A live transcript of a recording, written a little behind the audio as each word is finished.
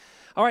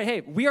All right,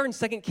 hey, we are in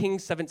 2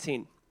 Kings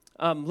 17.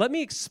 Let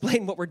me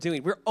explain what we're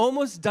doing. We're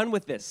almost done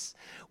with this.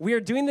 We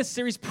are doing this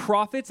series,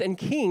 Prophets and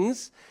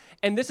Kings,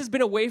 and this has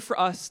been a way for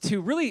us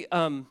to really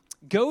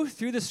go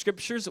through the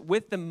scriptures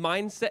with the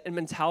mindset and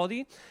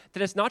mentality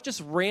that it's not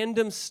just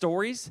random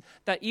stories,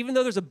 that even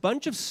though there's a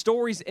bunch of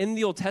stories in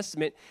the Old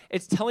Testament,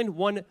 it's telling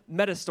one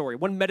meta story,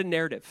 one meta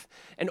narrative.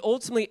 And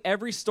ultimately,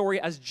 every story,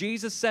 as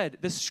Jesus said,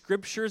 the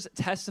scriptures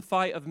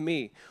testify of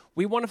me.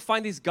 We want to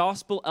find these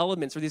gospel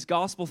elements or these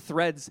gospel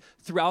threads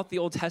throughout the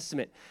Old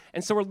Testament.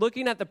 And so we're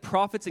looking at the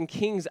prophets and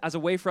kings as a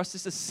way for us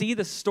just to see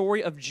the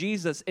story of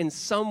Jesus in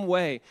some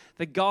way,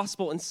 the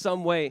gospel in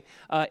some way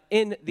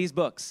in these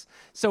books.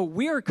 So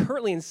we are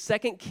currently in 2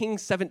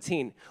 Kings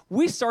 17.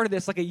 We started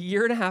this like a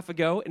year and a half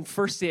ago in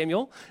 1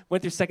 Samuel,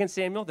 went through 2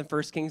 Samuel, then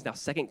 1 Kings, now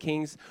 2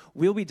 Kings.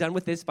 We'll be done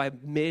with this by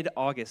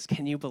mid-August.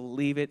 Can you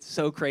believe it?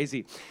 So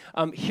crazy.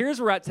 Here's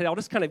where we're at today. I'll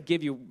just kind of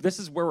give you, this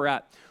is where we're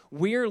at.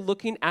 We're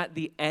looking at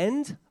the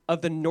end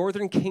of the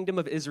northern kingdom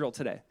of Israel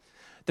today.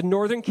 The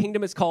northern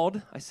kingdom is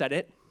called, I said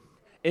it,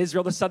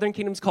 Israel. The southern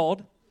kingdom is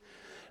called.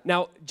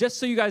 Now, just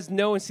so you guys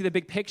know and see the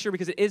big picture,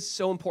 because it is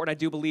so important, I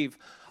do believe,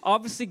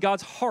 obviously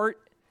God's heart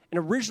and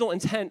original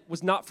intent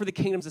was not for the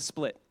kingdoms to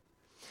split.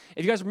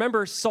 If you guys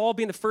remember, Saul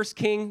being the first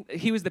king,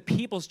 he was the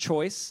people's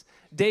choice.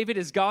 David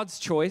is God's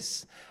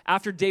choice.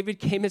 After David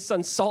came his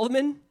son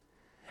Solomon,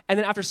 and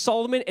then after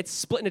Solomon, it's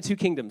split into two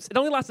kingdoms. It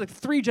only lasted like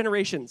 3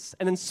 generations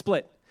and then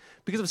split.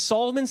 Because of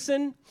Solomon's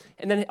sin,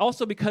 and then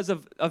also because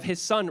of his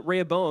son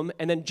Rehoboam,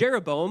 and then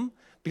Jeroboam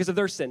because of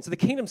their sin. So the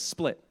kingdom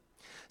split.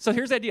 So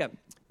here's the idea.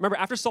 Remember,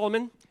 after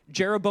Solomon,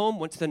 Jeroboam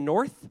went to the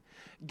north.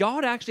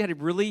 God actually had a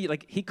really,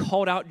 he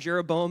called out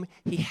Jeroboam.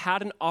 He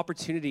had an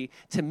opportunity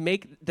to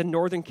make the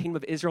northern kingdom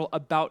of Israel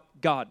about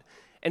God.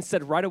 And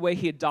said right away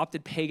he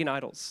adopted pagan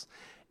idols.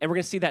 And we're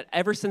going to see that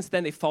ever since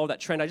then they followed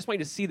that trend. I just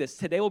want you to see this.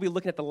 Today we'll be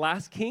looking at the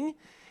last king.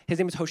 His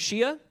name is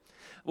Hoshea.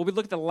 We'll be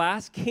looking at the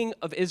last king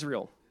of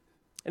Israel.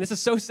 And this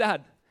is so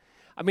sad.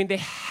 I mean, they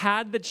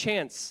had the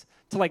chance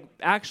to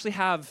actually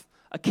have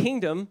a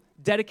kingdom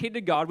dedicated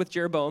to God with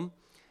Jeroboam.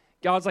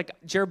 God's like,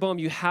 Jeroboam,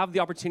 you have the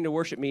opportunity to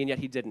worship me, and yet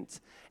he didn't.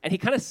 And he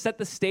kind of set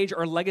the stage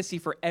or legacy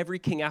for every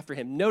king after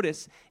him.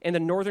 Notice, in the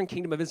northern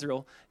kingdom of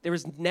Israel, there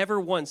was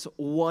never once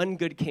one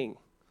good king.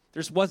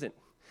 There just wasn't.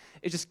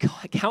 It's just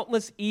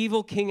countless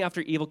evil king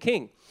after evil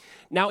king.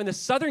 Now, in the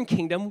southern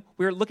kingdom,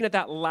 we were looking at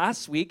that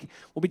last week.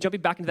 We'll be jumping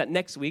back into that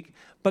next week.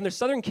 But in the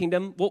southern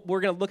kingdom, what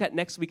we're going to look at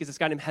next week is this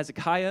guy named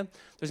Hezekiah.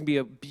 There's going to be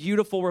a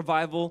beautiful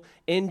revival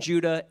in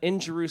Judah, in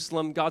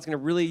Jerusalem. God's going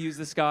to really use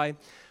this guy.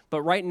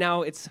 But right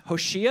now, it's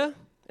Hoshea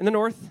in the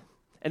north,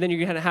 and then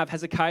you're going to have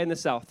Hezekiah in the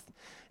south.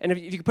 And if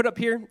you can put it up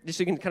here, just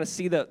so you can kind of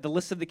see the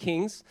list of the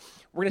kings,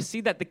 we're going to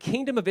see that the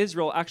kingdom of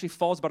Israel actually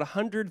falls about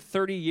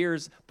 130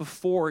 years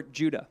before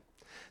Judah.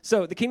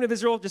 So the kingdom of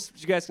Israel, just so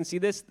you guys can see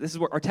this is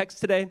our text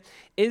today.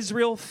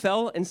 Israel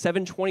fell in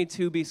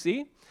 722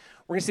 BC.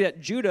 We're going to see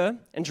that Judah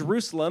and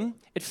Jerusalem,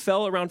 it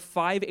fell around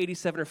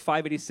 587 or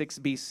 586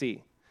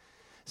 BC.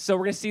 So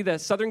we're going to see the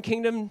southern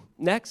kingdom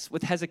next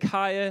with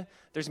Hezekiah.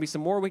 There's going to be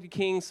some more wicked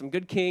kings, some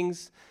good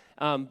kings,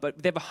 but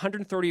they have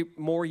 130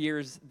 more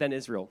years than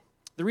Israel.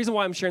 The reason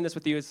why I'm sharing this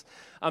with you is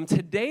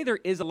today there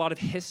is a lot of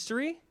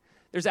history.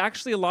 There's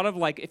actually a lot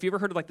of if you ever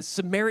heard of the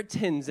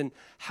Samaritans and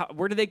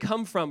where do they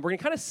come from? We're going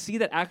to kind of see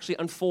that actually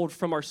unfold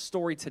from our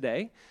story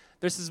today.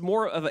 This is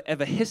more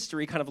of a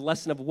history kind of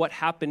lesson of what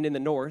happened in the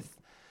north,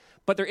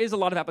 but there is a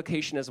lot of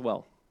application as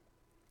well.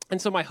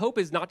 And so my hope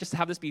is not just to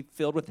have this be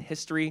filled with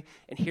history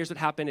and here's what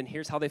happened and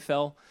here's how they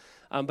fell,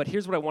 but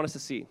here's what I want us to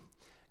see,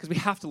 because we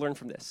have to learn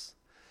from this.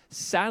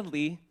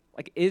 Sadly,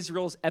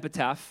 Israel's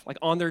epitaph,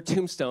 on their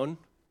tombstone,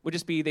 would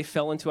just be they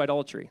fell into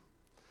idolatry.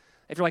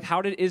 If you're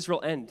how did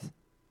Israel end?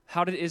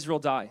 How did Israel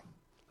die?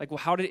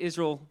 How did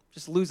Israel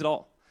just lose it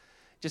all?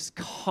 Just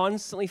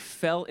constantly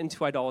fell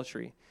into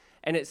idolatry.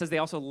 And it says they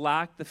also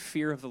lacked the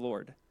fear of the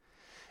Lord.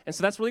 And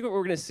so that's really what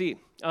we're going to see.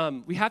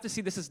 We have to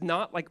see this is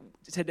not like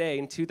today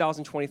in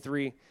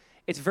 2023.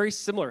 It's very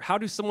similar. How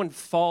do someone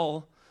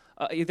fall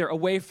either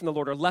away from the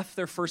Lord or left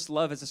their first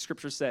love, as the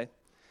scriptures say?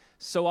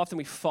 So often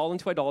we fall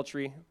into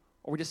idolatry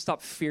or we just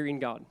stop fearing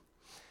God.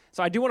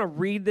 So I do want to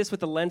read this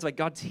with the lens of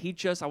God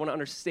teach us. I want to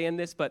understand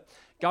this. But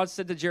God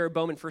said to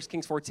Jeroboam in 1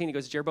 Kings 14, he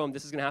goes, Jeroboam,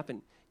 this is going to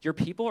happen. Your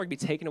people are going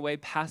to be taken away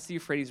past the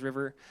Euphrates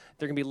River.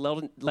 They're going to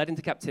be led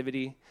into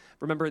captivity.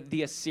 Remember,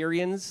 the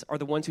Assyrians are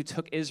the ones who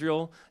took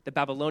Israel. The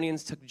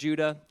Babylonians took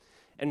Judah.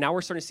 And now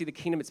we're starting to see the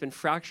kingdom. It's been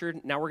fractured.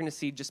 Now we're going to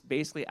see just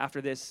basically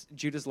after this,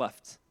 Judah's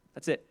left.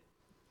 That's it.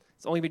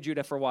 It's only been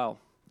Judah for a while.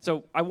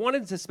 So I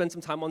wanted to spend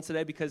some time on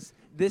today because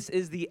this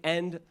is the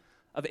end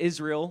of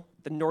Israel,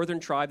 the northern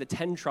tribe, the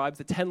 10 tribes,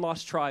 the 10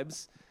 lost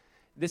tribes.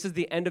 This is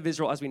the end of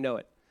Israel as we know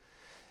it.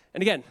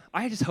 And again,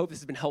 I just hope this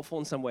has been helpful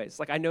in some ways.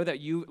 Like, I know that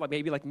you, like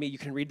maybe like me, you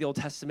can read the Old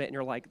Testament and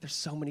you're like, there's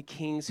so many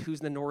kings. Who's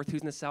in the north?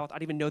 Who's in the south? I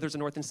didn't even know there's a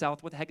north and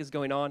south. What the heck is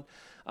going on?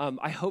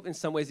 I hope in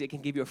some ways it can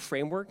give you a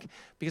framework,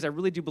 because I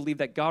really do believe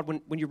that God,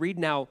 when you read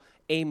now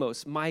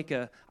Amos,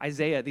 Micah,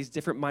 Isaiah, these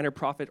different minor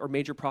prophet or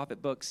major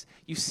prophet books,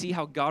 you see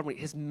how God,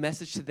 his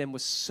message to them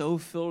was so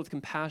filled with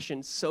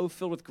compassion, so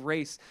filled with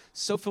grace,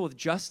 so filled with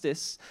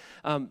justice,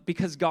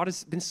 because God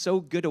has been so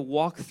good to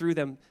walk through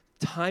them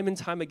time and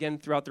time again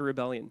throughout the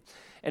rebellion.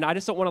 And I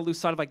just don't want to lose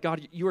sight of, like,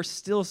 God, you are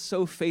still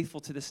so faithful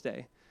to this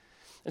day.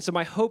 And so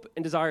my hope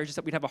and desire is just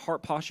that we'd have a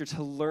heart posture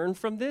to learn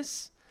from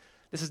this.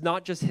 This is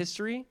not just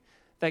history,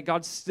 that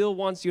God still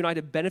wants you and I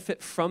to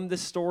benefit from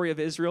this story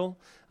of Israel.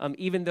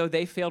 Even though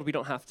they failed, we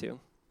don't have to.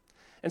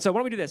 And so why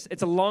don't we do this?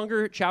 It's a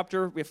longer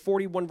chapter. We have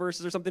 41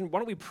 verses or something. Why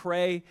don't we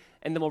pray,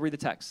 and then we'll read the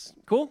text.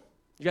 Cool?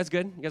 You guys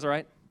good? You guys all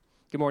right?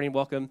 Good morning,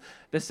 welcome.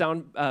 The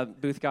sound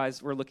booth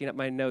guys were looking at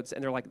my notes,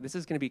 and they're like, this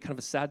is going to be kind of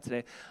a sad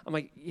today. I'm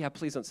like, yeah,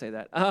 please don't say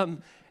that.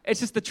 It's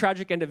just the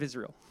tragic end of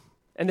Israel.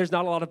 And there's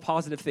not a lot of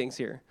positive things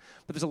here,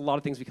 but there's a lot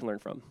of things we can learn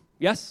from.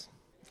 Yes?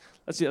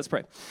 Let's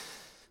pray.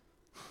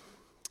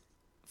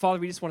 Father,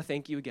 we just want to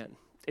thank you again.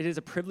 It is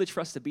a privilege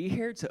for us to be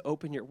here, to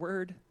open your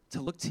word,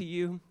 to look to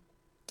you.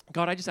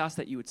 God, I just ask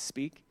that you would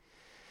speak.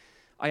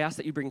 I ask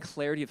that you bring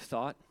clarity of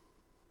thought.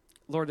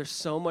 Lord, there's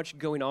so much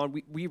going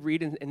on. We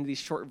read in these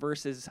short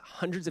verses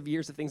hundreds of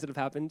years of things that have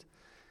happened.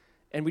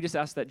 And we just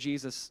ask that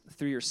Jesus,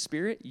 through your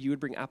Spirit, you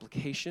would bring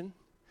application,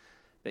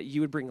 that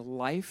you would bring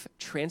life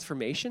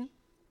transformation.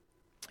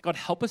 God,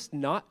 help us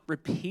not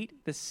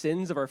repeat the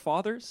sins of our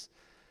fathers.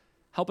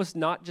 Help us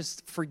not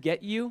just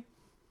forget you.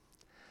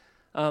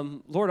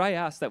 Lord, I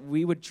ask that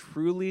we would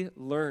truly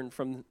learn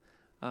from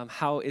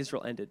how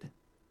Israel ended.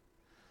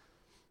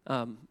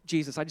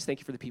 Jesus, I just thank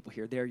you for the people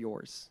here. They're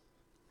yours.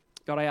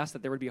 God, I ask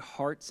that there would be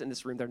hearts in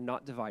this room that are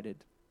not divided,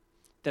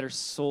 that are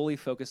solely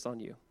focused on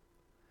you,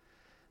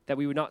 that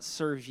we would not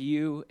serve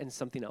you and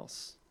something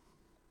else,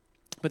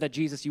 but that,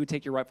 Jesus, you would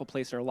take your rightful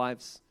place in our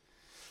lives.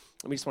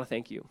 And we just want to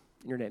thank you.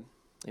 In your name,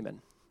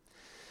 amen.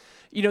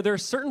 You know, there are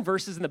certain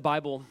verses in the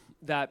Bible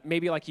that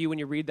maybe like you, when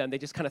you read them, they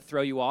just kind of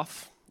throw you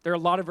off. There are a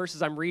lot of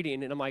verses I'm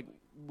reading, and I'm like,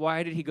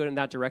 why did he go in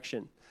that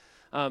direction?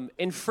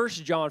 In 1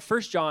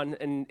 John,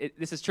 and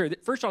this is true,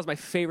 1 John is my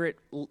favorite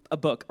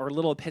book or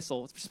little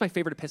epistle. It's just my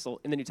favorite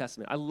epistle in the New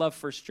Testament. I love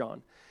 1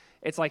 John.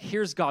 It's like,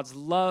 here's God's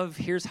love.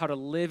 Here's how to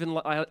live in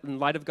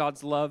light of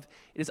God's love.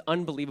 It is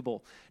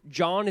unbelievable.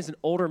 John is an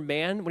older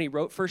man when he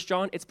wrote 1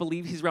 John. It's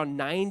believed he's around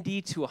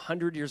 90 to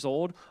 100 years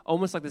old,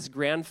 almost like this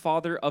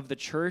grandfather of the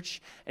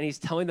church. And he's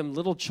telling them,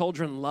 little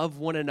children, love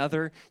one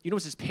another. You know,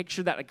 it's this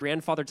picture that a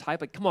grandfather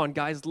type, like, come on,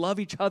 guys, love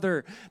each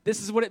other.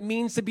 This is what it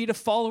means to be a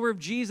follower of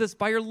Jesus,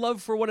 by your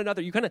love for one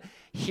another. You kind of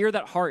hear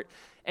that heart.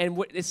 And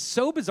what is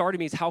so bizarre to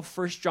me is how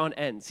 1 John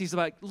ends. He's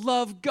like,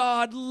 love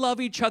God,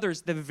 love each other.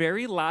 The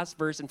very last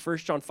verse in 1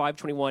 John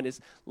 5:21 is,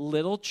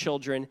 little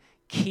children,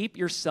 keep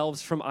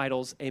yourselves from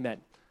idols.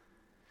 Amen.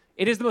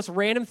 It is the most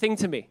random thing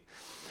to me.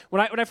 When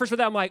I first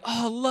read that, I'm like,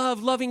 oh,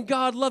 loving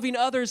God, loving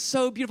others,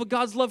 so beautiful.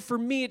 God's love for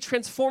me, it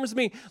transforms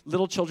me.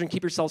 Little children,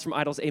 keep yourselves from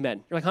idols.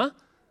 Amen. You're like, huh?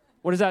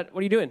 What is that? What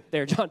are you doing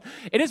there, John?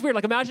 It is weird.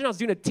 Like, imagine I was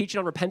doing a teaching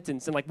on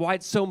repentance and like why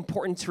it's so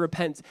important to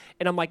repent.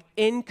 And I'm like,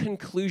 in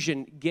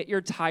conclusion, get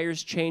your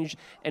tires changed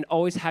and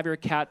always have your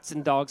cats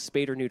and dogs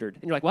spayed or neutered.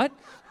 And you're like, what?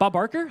 Bob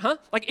Barker? Huh?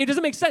 Like, it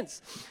doesn't make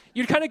sense.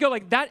 You'd kind of go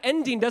like, that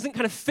ending doesn't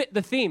kind of fit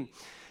the theme.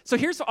 So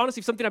here's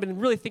honestly something I've been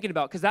really thinking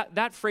about, because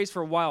that phrase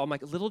for a while, I'm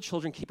like, little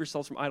children, keep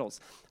yourselves from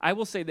idols. I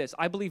will say this.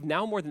 I believe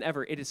now more than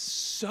ever, it is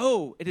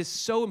so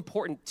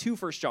important to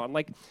 1 John.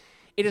 Like,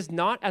 it is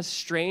not as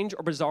strange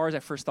or bizarre as I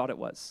first thought it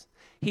was.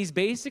 He's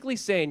basically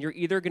saying you're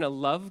either going to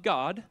love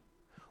God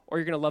or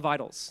you're going to love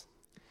idols.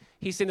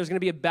 He's saying there's going to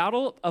be a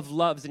battle of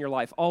loves in your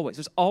life, always.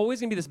 There's always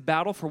going to be this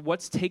battle for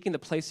what's taking the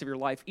place of your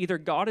life. Either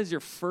God is your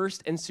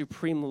first and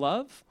supreme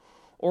love,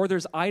 or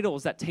there's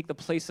idols that take the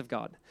place of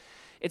God.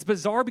 It's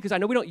bizarre because I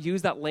know we don't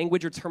use that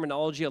language or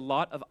terminology a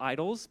lot of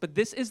idols, but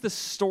this is the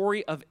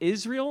story of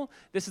Israel.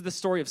 This is the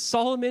story of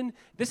Solomon.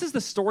 This is the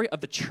story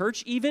of the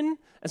church even,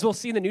 as we'll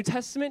see in the New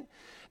Testament.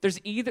 There's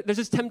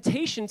this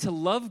temptation to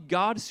love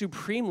God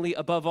supremely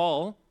above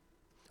all,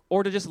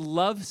 or to just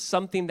love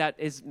something that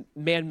is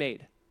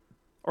man-made,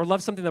 or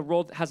love something the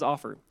world has to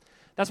offer.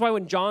 That's why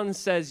when John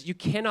says you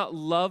cannot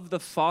love the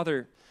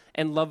Father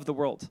and love the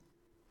world,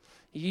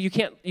 you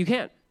can't.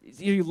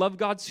 You love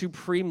God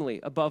supremely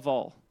above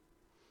all,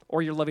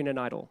 or you're loving an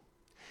idol.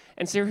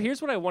 And so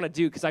here's what I want to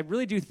do, because I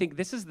really do think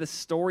this is the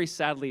story,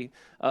 sadly,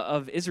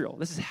 of Israel.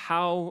 This is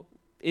how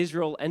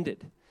Israel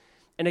ended.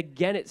 And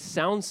again, it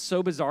sounds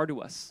so bizarre to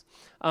us.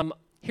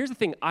 Here's the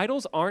thing.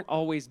 Idols aren't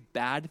always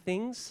bad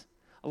things.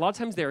 A lot of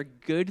times they're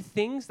good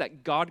things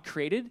that God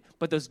created,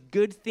 but those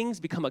good things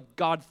become a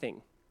God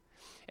thing.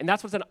 And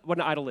that's what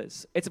an idol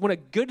is. It's when a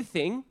good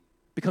thing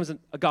becomes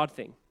a God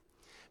thing.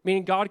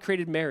 Meaning God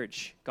created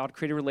marriage, God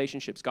created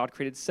relationships, God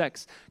created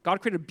sex,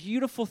 God created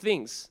beautiful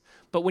things.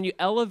 But when you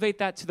elevate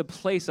that to the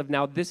place of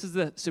now this is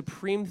the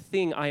supreme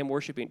thing I am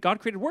worshiping, God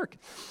created work.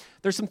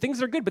 There's some things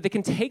that are good, but they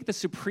can take the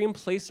supreme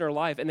place in our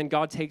life, and then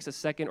God takes a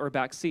second or a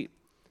back seat.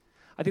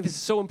 I think this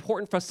is so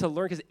important for us to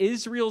learn because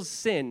Israel's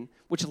sin,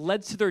 which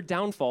led to their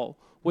downfall,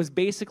 was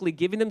basically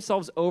giving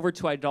themselves over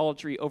to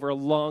idolatry over a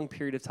long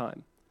period of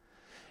time.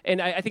 And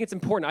I think it's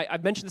important.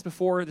 I've mentioned this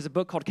before. There's a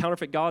book called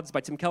Counterfeit Gods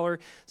by Tim Keller.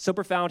 So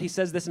profound. He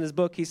says this in his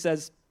book. He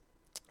says,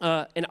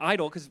 an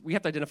idol, because we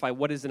have to identify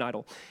what is an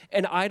idol.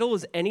 An idol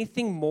is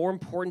anything more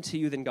important to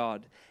you than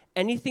God.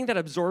 Anything that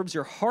absorbs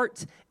your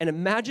heart and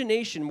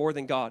imagination more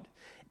than God.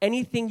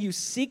 Anything you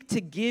seek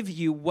to give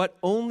you what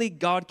only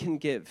God can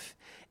give.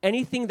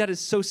 Anything that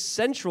is so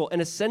central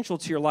and essential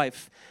to your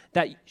life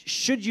that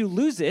should you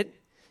lose it,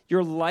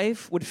 your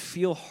life would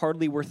feel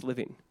hardly worth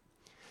living.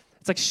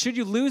 It's like, should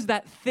you lose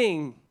that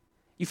thing,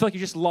 you feel like you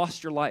just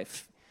lost your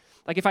life.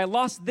 Like, if I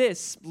lost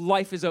this,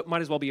 life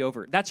might as well be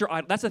over. That's your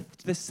idol.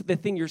 That's the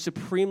thing you're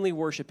supremely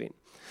worshiping.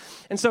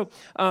 And so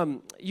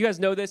you guys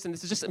know this, and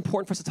this is just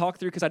important for us to talk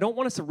through because I don't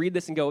want us to read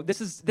this and go,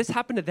 this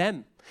happened to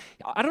them.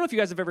 I don't know if you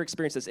guys have ever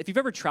experienced this. If you've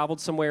ever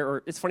traveled somewhere,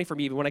 or it's funny for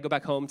me, even when I go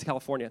back home to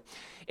California,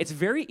 it's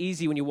very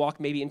easy when you walk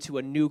maybe into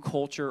a new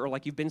culture or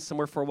like you've been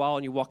somewhere for a while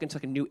and you walk into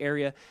like a new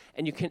area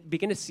and you can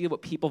begin to see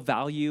what people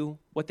value,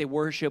 what they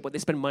worship, what they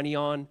spend money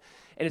on.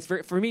 And it's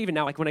for me even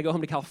now, like when I go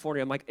home to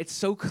California, I'm like, it's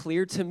so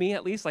clear to me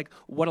at least, like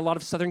what a lot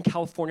of Southern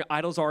California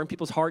idols are in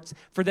people's hearts.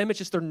 For them, it's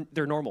just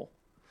they're normal.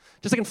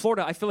 Just like in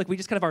Florida, I feel like we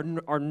just kind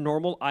of our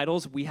normal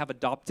idols we have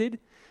adopted,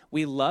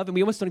 we love, and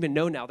we almost don't even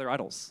know now they're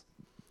idols.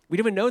 We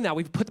don't even know now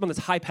we've put them on this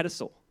high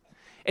pedestal.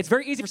 It's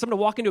very easy for someone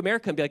to walk into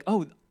America and be like,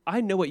 oh,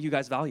 I know what you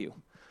guys value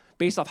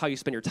based off how you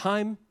spend your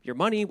time, your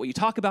money, what you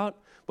talk about,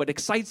 what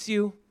excites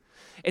you.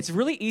 It's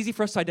really easy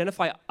for us to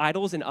identify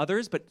idols in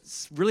others, but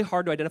it's really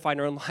hard to identify in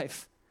our own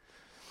life.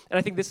 And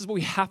I think this is what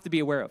we have to be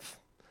aware of.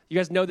 You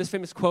guys know this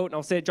famous quote, and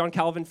I'll say it. John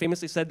Calvin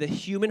famously said, the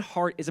human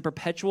heart is a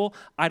perpetual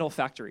idol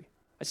factory.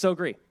 I so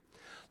agree.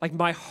 Like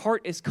my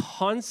heart is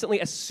constantly,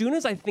 as soon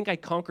as I think I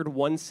conquered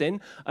one sin,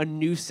 a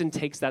new sin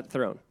takes that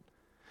throne.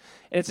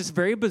 And it's just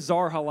very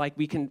bizarre how like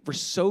we're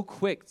so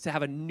quick to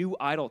have a new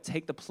idol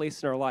take the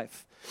place in our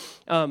life.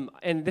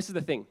 And this is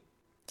the thing.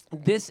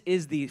 This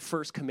is the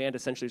first command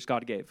essentially which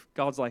God gave.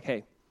 God's like,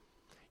 hey,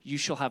 you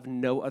shall have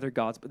no other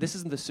gods. But this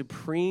is the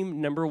supreme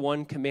number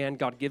one command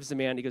God gives a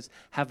man. He goes,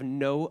 have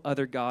no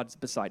other gods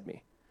beside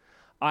me.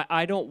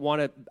 I don't want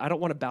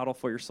to battle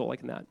for your soul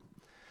like that.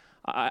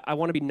 I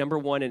want to be number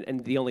one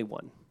and the only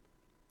one.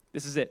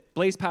 This is it.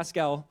 Blaise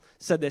Pascal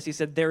said this. He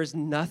said, there is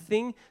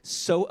nothing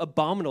so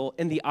abominable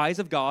in the eyes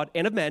of God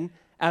and of men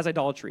as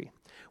idolatry,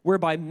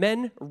 whereby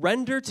men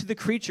render to the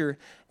creature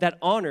that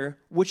honor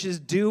which is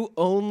due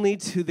only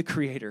to the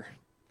Creator.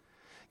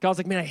 God's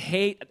like, man, I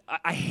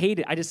hate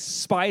it. I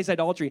despise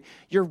idolatry.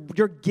 You're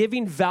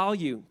giving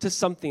value to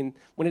something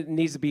when it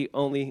needs to be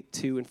only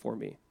to and for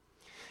me.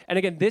 And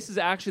again, this is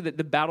actually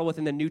the battle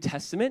within the New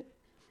Testament.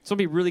 So I'll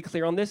be really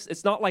clear on this.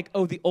 It's not like,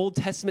 oh, the Old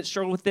Testament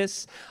struggled with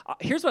this.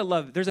 Here's what I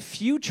love. There's a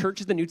few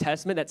churches in the New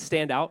Testament that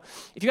stand out.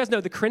 If you guys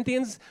know the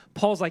Corinthians,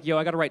 Paul's like, yo,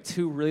 I got to write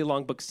 2 really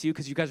long books to you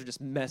because you guys are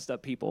just messed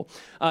up people.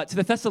 To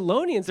the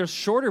Thessalonians, there's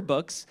shorter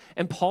books,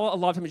 and Paul, a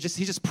lot of them, he's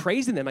just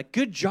praising them. Like,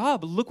 good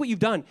job. Look what you've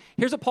done.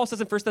 Here's what Paul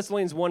says in 1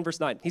 Thessalonians 1, verse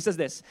 9. He says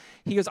this.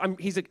 He goes,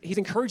 he's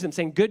encouraged them,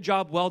 saying, good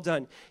job, well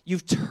done.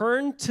 You've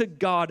turned to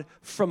God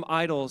from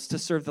idols to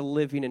serve the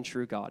living and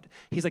true God.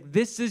 He's like,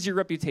 this is your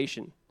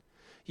reputation.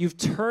 You've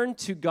turned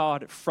to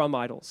God from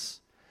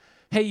idols.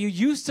 Hey, you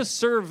used to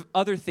serve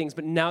other things,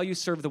 but now you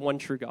serve the one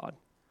true God.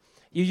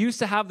 You used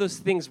to have those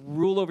things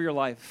rule over your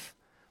life,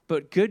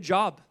 but good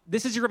job.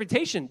 This is your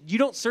reputation. You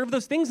don't serve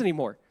those things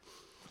anymore.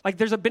 Like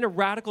there's been a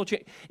radical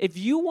change. If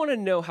you want to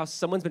know how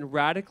someone's been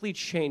radically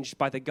changed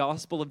by the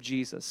gospel of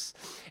Jesus,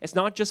 it's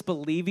not just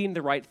believing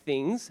the right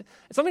things.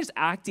 It's not just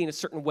acting a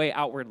certain way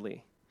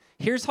outwardly.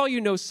 Here's how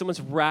you know someone's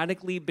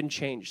radically been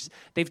changed.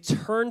 They've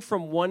turned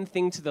from one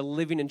thing to the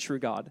living and true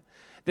God.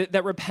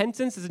 That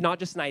repentance is not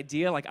just an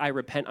idea, like I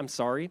repent, I'm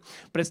sorry.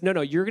 But it's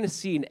no, you're going to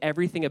see in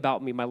everything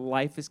about me, my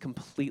life is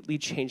completely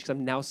changed because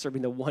I'm now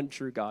serving the one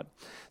true God.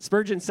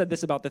 Spurgeon said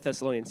this about the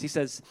Thessalonians. He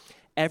says,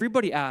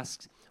 everybody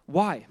asks,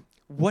 why?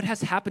 What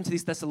has happened to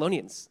these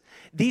Thessalonians?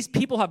 These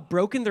people have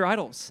broken their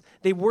idols.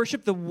 They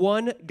worship the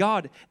one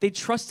God. They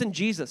trust in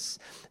Jesus.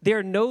 They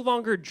are no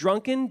longer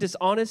drunken,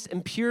 dishonest,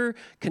 impure,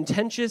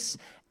 contentious.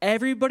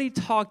 Everybody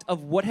talked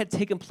of what had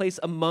taken place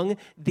among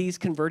these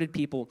converted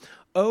people.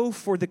 Oh,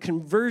 for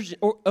conversions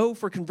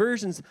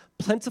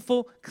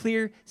plentiful,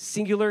 clear,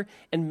 singular,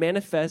 and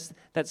manifest,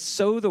 that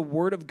so the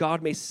word of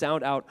God may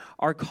sound out.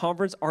 Our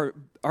converts are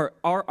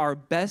our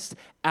best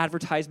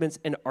advertisements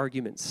and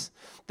arguments.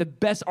 The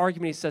best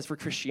argument, he says, for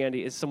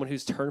Christianity is someone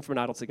who's turned from an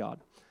idol to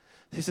God.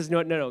 He says,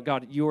 no,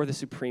 God, you are the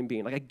supreme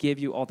being. Like, I give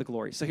you all the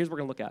glory. So here's what we're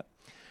going to look at.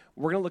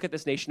 We're going to look at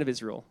this nation of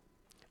Israel,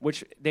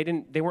 which they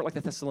weren't like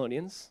the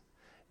Thessalonians.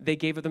 They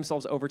gave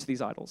themselves over to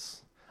these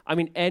idols. I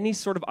mean, any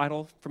sort of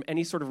idol from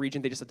any sort of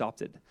region they just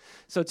adopted.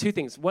 So 2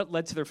 things. What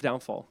led to their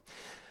downfall?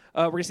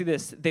 We're going to see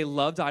this. They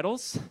loved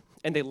idols,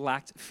 and they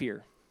lacked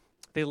fear.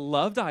 They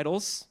loved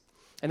idols,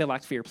 and they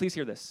lacked fear. Please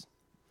hear this.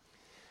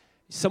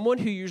 Someone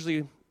who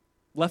usually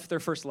left their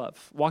first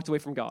love, walked away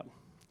from God,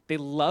 they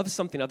love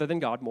something other than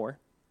God more,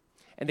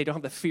 and they don't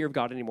have the fear of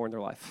God anymore in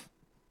their life.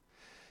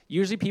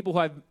 Usually people who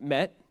I've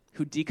met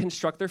who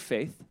deconstruct their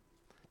faith,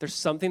 there's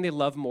something they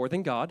love more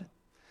than God,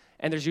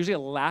 and there's usually a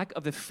lack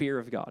of the fear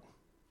of God.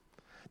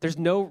 There's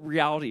no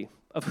reality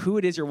of who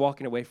it is you're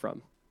walking away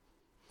from.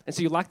 And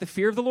so you lack the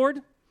fear of the Lord,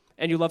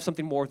 and you love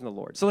something more than the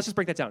Lord. So let's just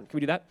break that down. Can we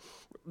do that?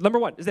 Number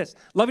one is this,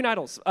 loving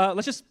idols.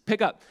 Let's just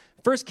pick up.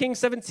 1 Kings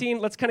 17,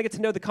 let's kind of get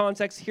to know the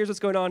context. Here's what's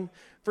going on.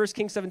 1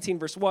 Kings 17,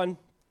 verse 1.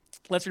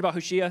 Let's read about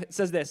Hoshea. It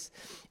says this.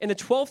 In the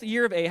 12th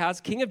year of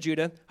Ahaz, king of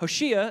Judah,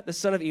 Hoshea, the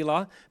son of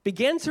Elah,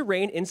 began to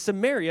reign in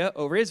Samaria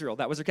over Israel.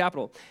 That was their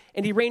capital.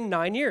 And he reigned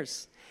 9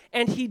 years.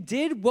 And he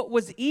did what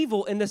was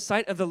evil in the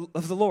sight of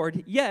the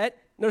Lord, yet,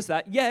 notice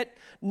that, yet,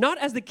 not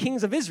as the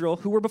kings of Israel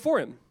who were before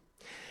him.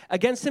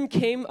 Against him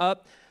came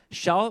up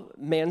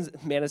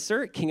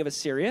Shalmaneser, king of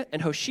Assyria,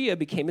 and Hoshea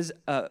became his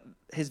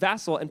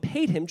vassal and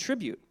paid him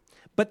tribute.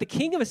 But the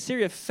king of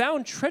Assyria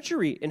found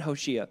treachery in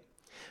Hoshea,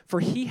 for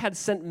he had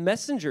sent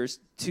messengers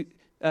to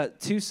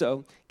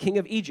Tuso, king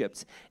of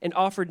Egypt, and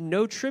offered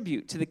no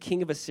tribute to the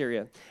king of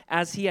Assyria,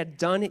 as he had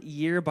done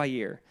year by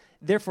year.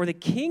 Therefore the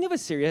king of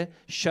Assyria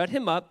shut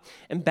him up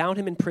and bound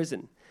him in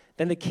prison.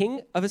 Then the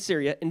king of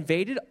Assyria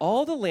invaded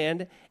all the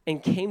land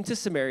and came to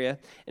Samaria,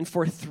 and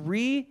for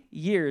 3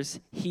 years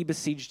he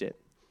besieged it.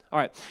 All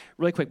right,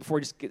 really quick before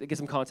we just get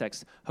some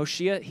context.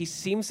 Hoshea, he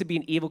seems to be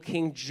an evil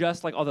king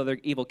just like all the other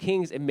evil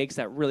kings. It makes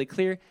that really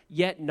clear,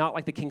 yet not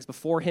like the kings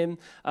before him.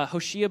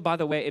 Hoshea, by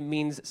the way, it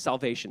means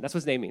salvation. That's what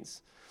his name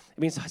means. It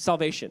means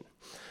salvation.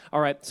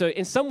 All right, so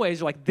in some ways,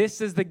 you're like,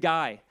 this is the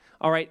guy.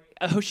 All right,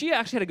 Hoshea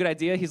actually had a good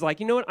idea. He's like,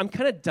 you know what, I'm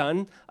kind of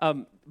done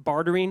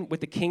bartering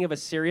with the king of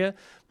Assyria,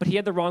 but he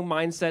had the wrong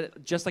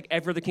mindset, just like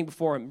every other king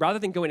before him. Rather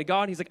than going to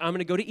God, he's like, I'm going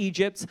to go to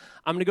Egypt.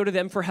 I'm going to go to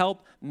them for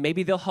help.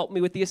 Maybe they'll help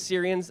me with the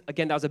Assyrians.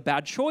 Again, that was a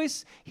bad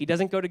choice. He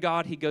doesn't go to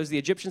God. He goes to the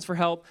Egyptians for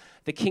help.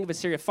 The king of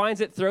Assyria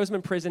finds it, throws him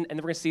in prison, and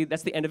then we're going to see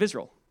that's the end of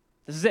Israel.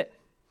 This is it.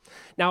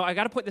 Now, I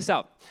got to point this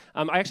out.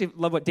 I actually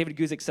love what David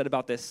Guzik said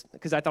about this,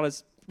 because I thought it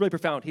was really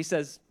profound. He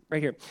says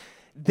right here,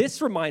 this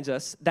reminds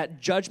us that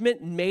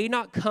judgment may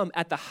not come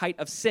at the height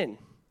of sin.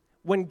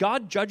 When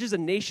God judges a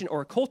nation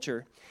or a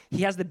culture,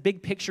 he has the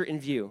big picture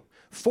in view.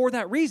 For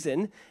that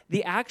reason,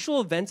 the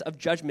actual events of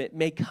judgment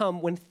may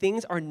come when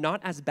things are not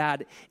as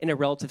bad in a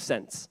relative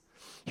sense.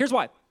 Here's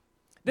why.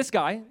 This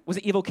guy was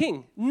an evil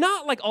king.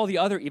 Not like all the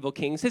other evil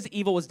kings. His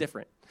evil was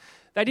different.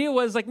 The idea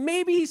was like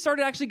maybe he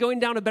started actually going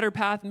down a better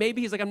path.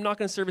 Maybe he's like, I'm not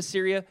going to serve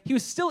Assyria. He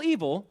was still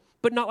evil,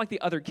 but not like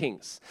the other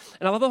kings.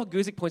 And I love how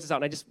Guzik points this out,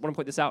 and I just want to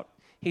point this out.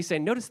 He's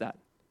saying, notice that.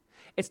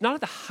 It's not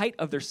at the height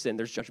of their sin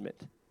there's judgment.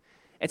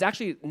 It's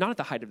actually not at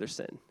the height of their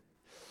sin.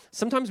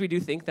 Sometimes we do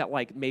think that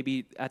like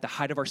maybe at the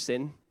height of our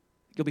sin,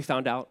 you'll be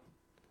found out.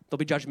 There'll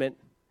be judgment.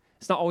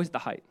 It's not always at the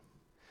height.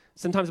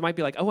 Sometimes it might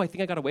be like, oh, I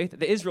think I got away with it.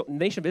 The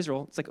nation of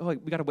Israel, it's like, oh,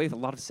 we got away with a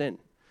lot of sin.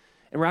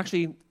 And we're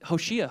actually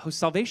Hoshea, who's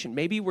salvation.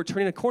 Maybe we're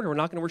turning a corner. We're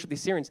not going to worship the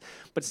Assyrians.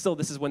 But still,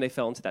 this is when they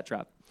fell into that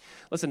trap.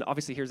 Listen,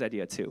 obviously, here's the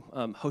idea too.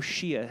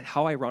 Hoshea,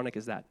 how ironic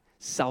is that?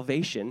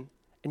 Salvation,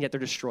 and yet they're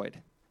destroyed.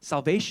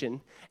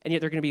 Salvation, and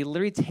yet they're going to be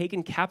literally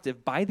taken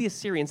captive by the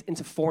Assyrians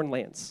into foreign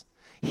lands.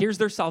 Here's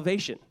their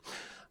salvation.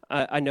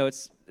 I know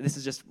this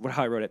is just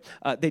how I wrote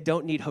it. They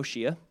don't need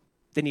Hoshea.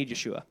 They need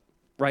Yeshua,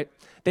 right?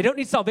 They don't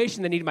need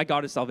salvation. They need my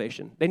God is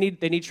salvation. They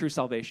need true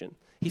salvation.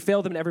 He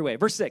failed them in every way.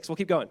 Verse 6, we'll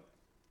keep going.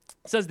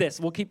 It says this.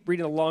 We'll keep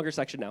reading a longer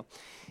section now.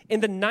 In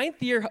the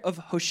 9th year of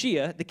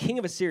Hoshea, the king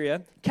of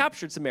Assyria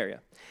captured Samaria,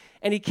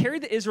 and he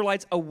carried the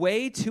Israelites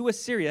away to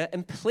Assyria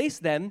and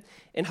placed them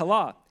in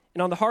Halah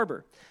and on the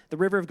harbor, the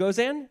river of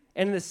Gozan,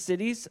 and in the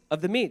cities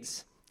of the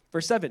Medes.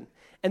 Verse 7,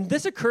 and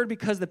this occurred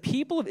because the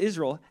people of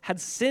Israel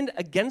had sinned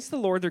against the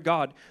Lord their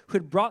God, who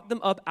had brought them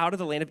up out of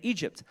the land of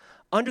Egypt,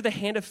 under the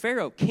hand of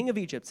Pharaoh, king of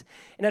Egypt,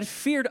 and had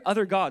feared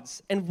other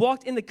gods, and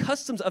walked in the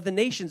customs of the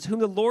nations whom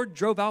the Lord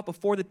drove out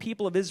before the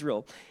people of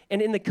Israel,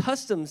 and in the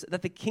customs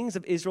that the kings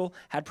of Israel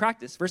had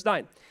practiced. Verse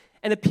 9,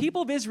 and the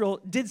people of Israel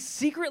did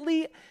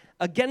secretly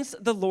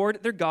against the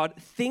Lord their God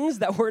things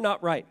that were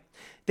not right.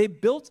 They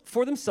built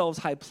for themselves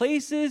high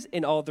places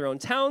in all of their own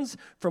towns,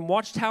 from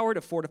watchtower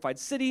to fortified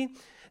city.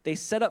 They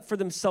set up for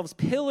themselves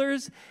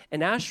pillars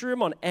and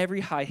Asherim on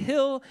every high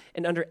hill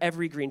and under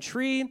every green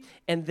tree.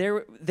 And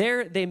there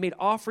they made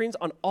offerings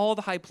on all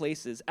the high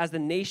places, as the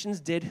nations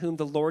did whom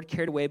the Lord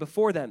carried away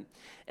before them.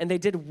 And they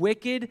did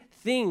wicked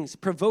things,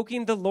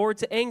 provoking the Lord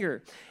to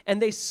anger.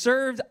 And they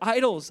served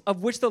idols,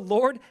 of which the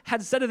Lord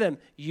had said to them,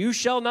 you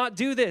shall not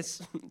do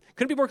this.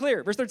 Couldn't be more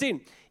clear. Verse 13,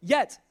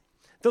 yet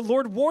the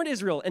Lord warned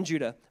Israel and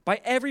Judah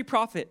by every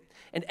prophet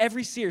and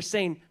every seer,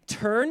 saying,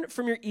 turn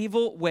from your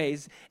evil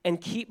ways and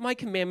keep my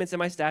commandments and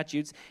my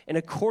statutes in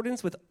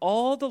accordance with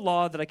all the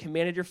law that I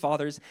commanded your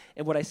fathers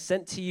and what I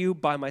sent to you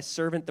by my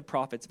servant the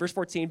prophets. Verse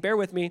 14, bear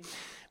with me.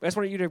 I just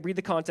wanted you to read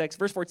the context.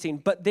 Verse 14,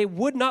 but they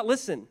would not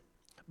listen,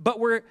 but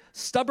were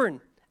stubborn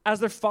as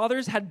their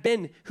fathers had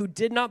been, who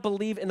did not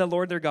believe in the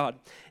Lord their God.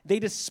 They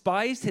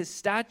despised his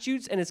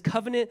statutes and his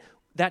covenant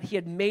that he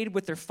had made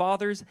with their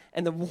fathers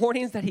and the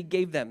warnings that he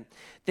gave them.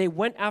 They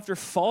went after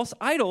false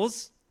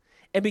idols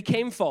and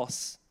became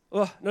false.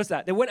 Oh, notice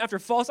that. They went after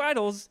false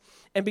idols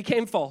and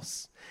became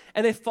false.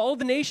 And they followed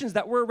the nations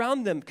that were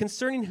around them,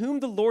 concerning whom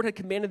the Lord had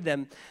commanded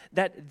them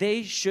that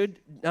they should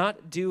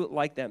not do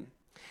like them.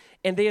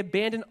 And they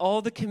abandoned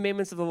all the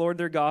commandments of the Lord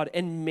their God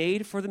and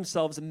made for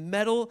themselves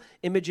metal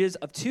images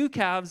of 2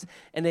 calves,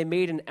 and they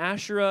made an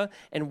Asherah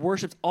and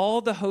worshipped all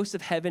the hosts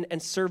of heaven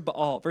and served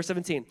Baal. Verse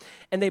 17,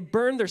 and they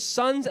burned their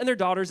sons and their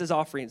daughters as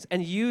offerings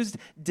and used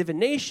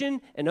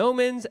divination and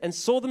omens and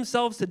sold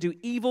themselves to do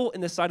evil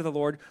in the sight of the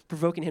Lord,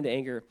 provoking him to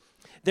anger.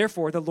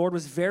 Therefore, the Lord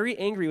was very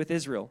angry with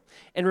Israel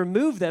and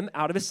removed them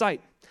out of his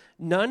sight.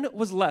 None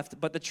was left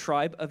but the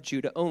tribe of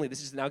Judah only.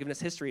 This is now giving us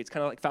history. It's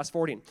kind of like fast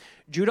forwarding.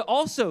 Judah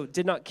also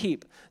did not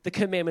keep the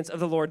commandments of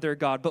the Lord their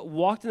God, but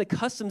walked in the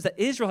customs that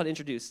Israel had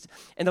introduced.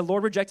 And the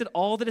Lord rejected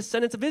all the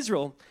descendants of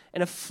Israel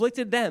and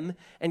afflicted them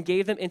and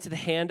gave them into the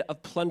hand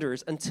of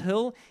plunderers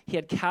until he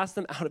had cast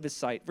them out of his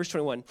sight. Verse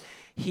 21,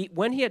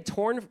 when he had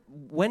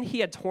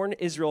torn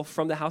Israel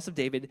from the house of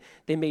David,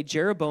 they made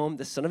Jeroboam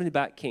the son of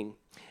Nebat king.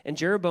 And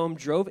Jeroboam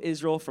drove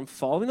Israel from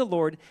following the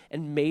Lord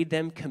and made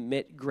them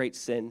commit great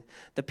sin.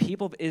 The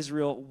people of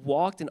Israel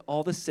walked in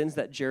all the sins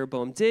that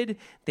Jeroboam did.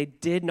 They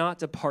did not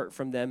depart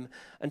from them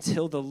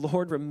until the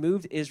Lord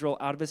removed Israel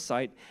out of his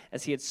sight,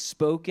 as he had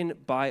spoken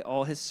by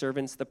all his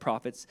servants, the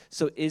prophets.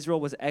 So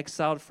Israel was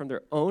exiled from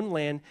their own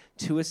land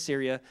to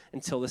Assyria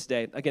until this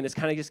day. Again, it's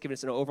kind of just giving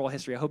us an overall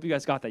history. I hope you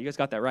guys got that. You guys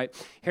got that, right?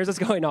 Here's what's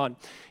going on.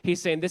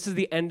 He's saying this is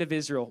the end of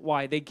Israel.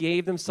 Why? They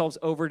gave themselves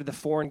over to the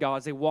foreign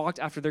gods. They walked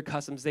after their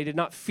customs. They did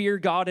not fear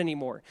God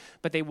anymore,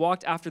 but they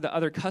walked after the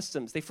other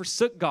customs. They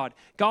forsook God.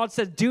 God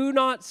said, do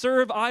not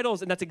serve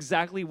idols, and that's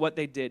exactly what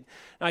they did.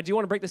 Now, I do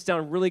want to break this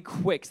down really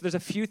quick. So there's a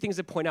few things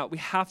to point out. We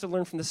have to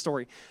learn from the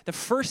story. The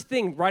first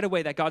thing right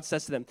away that God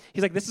says to them,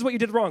 he's like, this is what you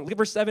did wrong. Look at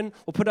verse 7.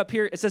 We'll put it up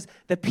here. It says,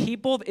 the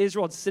people of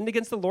Israel had sinned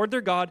against the Lord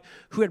their God,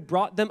 who had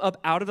brought them up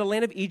out of the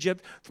land of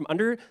Egypt from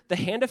under the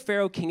hand of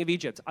Pharaoh, king of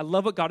Egypt. I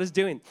love what God is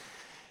doing.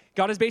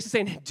 God is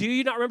basically saying, do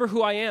you not remember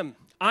who I am?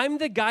 I'm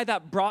the guy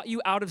that brought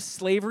you out of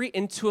slavery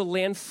into a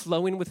land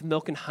flowing with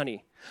milk and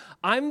honey.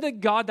 I'm the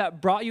God that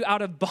brought you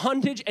out of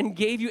bondage and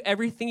gave you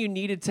everything you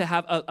needed to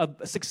have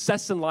a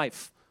success in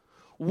life.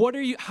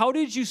 How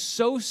did you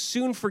so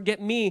soon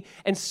forget me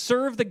and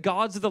serve the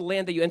gods of the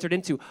land that you entered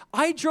into?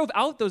 I drove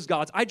out those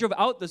gods. I drove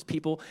out those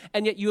people,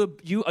 and yet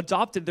you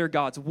adopted their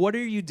gods. What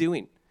are you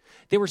doing?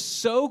 They were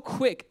so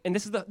quick, and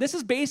this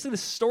is basically the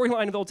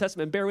storyline of the Old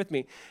Testament. Bear with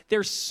me.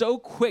 They're so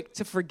quick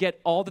to forget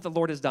all that the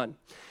Lord has done.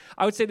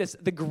 I would say this,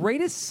 the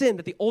greatest sin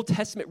that the Old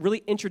Testament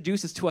really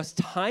introduces to us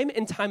time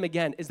and time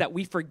again is that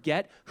we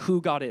forget who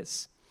God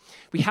is.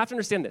 We have to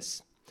understand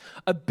this.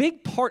 A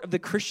big part of the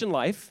Christian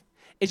life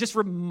is just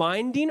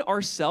reminding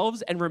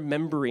ourselves and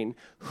remembering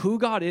who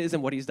God is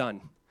and what he's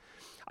done.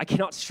 I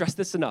cannot stress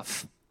this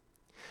enough.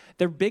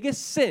 Their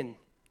biggest sin,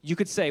 you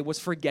could say, was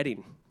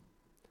forgetting.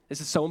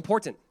 This is so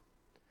important.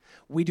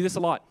 We do this a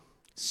lot.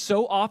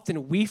 So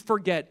often we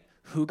forget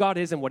who God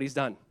is and what he's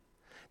done.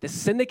 The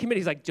sin they committed,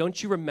 he's like,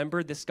 don't you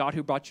remember this God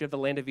who brought you out of the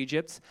land of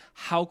Egypt?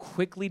 How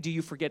quickly do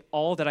you forget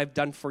all that I've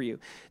done for you?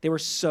 They were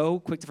so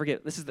quick to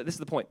forget. This is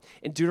the point.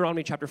 In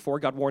Deuteronomy chapter 4,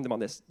 God warned them on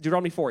this.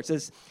 Deuteronomy 4,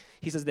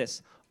 he says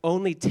this,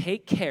 only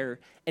take care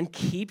and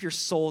keep your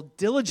soul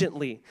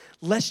diligently,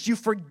 lest you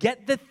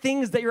forget the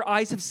things that your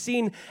eyes have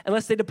seen,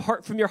 unless they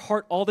depart from your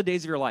heart all the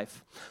days of your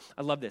life.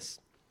 I love this.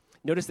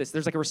 Notice this.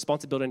 There's like a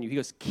responsibility on you. He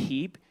goes,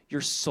 keep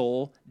your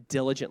soul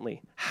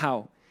diligently.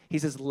 How? He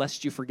says,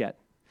 lest you forget.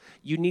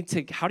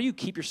 How do you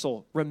keep your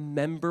soul?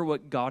 Remember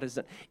what God has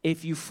done.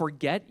 If you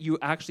forget, you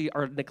actually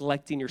are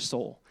neglecting your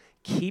soul.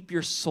 Keep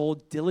your soul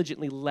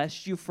diligently,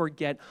 lest you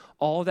forget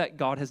all that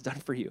God has done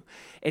for you.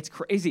 It's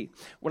crazy.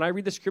 When I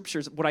read the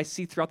scriptures, what I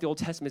see throughout the Old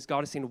Testament is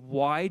God is saying,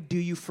 why do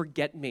you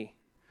forget me?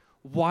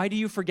 Why do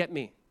you forget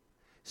me?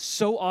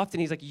 So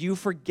often he's like, you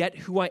forget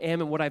who I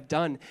am and what I've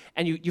done.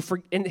 And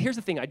and here's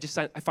the thing,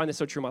 I find this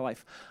so true in my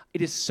life.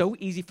 It is so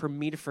easy for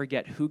me to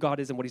forget who God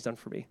is and what he's done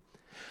for me.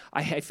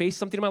 I face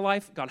something in my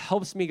life. God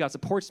helps me. God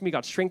supports me.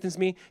 God strengthens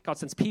me. God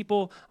sends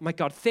people. I'm like,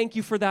 God, thank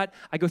you for that.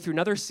 I go through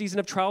another season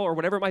of trial or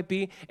whatever it might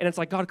be. And it's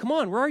like, God, come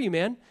on, where are you,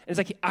 man? And it's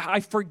like, I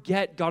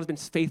forget God has been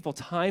faithful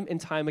time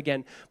and time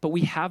again. But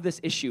we have this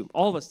issue.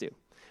 All of us do.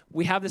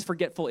 We have this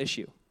forgetful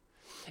issue.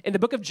 In the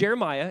book of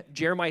Jeremiah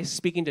is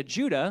speaking to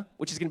Judah,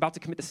 which is about to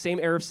commit the same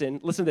error of sin.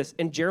 Listen to this.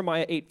 In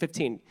Jeremiah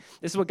 8:15,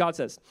 this is what God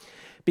says.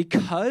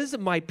 Because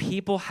my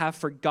people have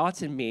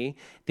forgotten me,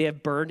 they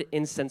have burned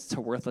incense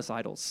to worthless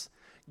idols.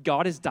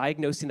 God is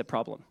diagnosing the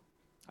problem.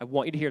 I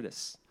want you to hear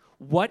this.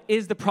 What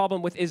is the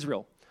problem with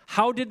Israel?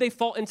 How did they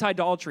fall into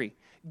idolatry?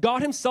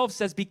 God himself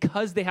says,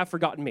 because they have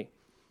forgotten me.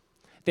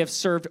 They have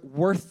served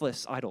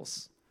worthless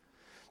idols.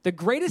 The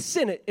greatest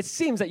sin, it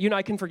seems that you and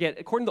I can forget,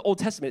 according to the Old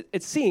Testament,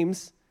 it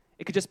seems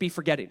it could just be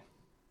forgetting.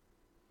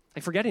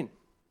 Like forgetting.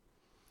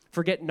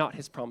 Forget not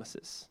his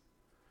promises.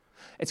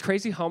 It's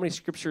crazy how many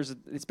scriptures,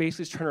 it's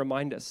basically trying to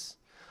remind us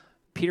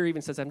Peter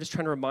even says, I'm just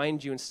trying to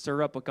remind you and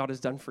stir up what God has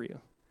done for you.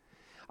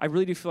 I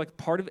really do feel like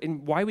part of,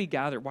 and why do we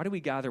gather? Why do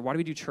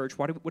we do church?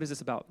 What is this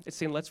about? It's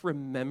saying, let's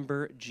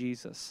remember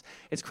Jesus.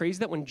 It's crazy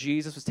that when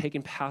Jesus was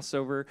taking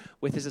Passover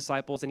with his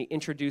disciples and he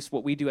introduced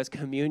what we do as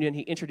communion,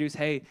 he introduced,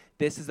 hey,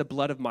 this is the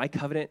blood of my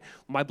covenant.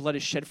 My blood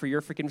is shed for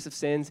your forgiveness of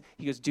sins.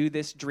 He goes, do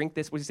this, drink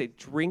this. What does he say?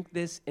 Drink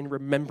this in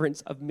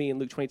remembrance of me in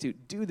Luke 22.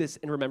 Do this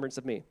in remembrance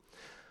of me.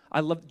 I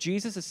love,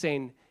 Jesus is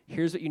saying,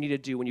 here's what you need to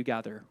do when you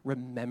gather.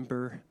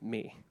 Remember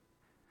me.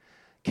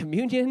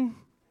 Communion,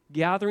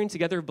 gathering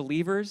together of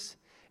believers,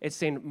 it's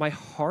saying my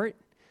heart,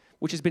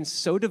 which has been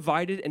so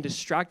divided and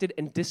distracted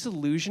and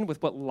disillusioned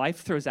with what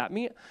life throws at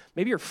me.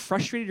 Maybe you're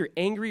frustrated, you're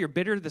angry, you're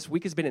bitter. This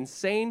week has been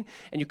insane.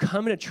 And you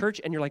come into church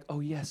and you're like,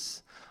 oh,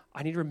 yes,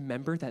 I need to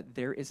remember that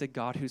there is a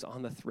God who's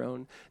on the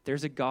throne.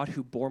 There's a God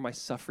who bore my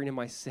suffering and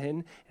my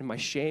sin and my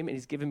shame, and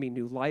he's given me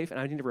new life.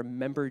 And I need to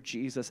remember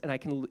Jesus. And I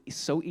can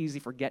so easily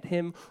forget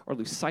him or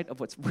lose sight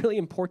of what's really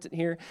important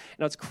here.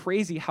 And it's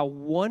crazy how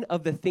one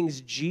of the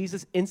things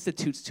Jesus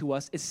institutes to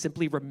us is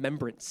simply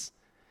remembrance.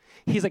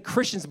 He's like,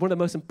 Christians, one of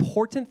the most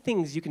important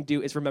things you can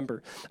do is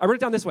remember. I wrote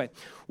it down this way.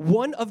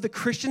 One of the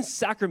Christian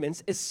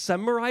sacraments is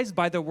summarized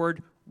by the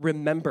word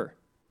remember.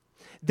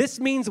 This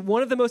means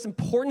one of the most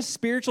important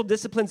spiritual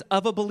disciplines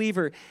of a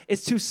believer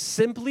is to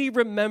simply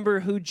remember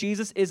who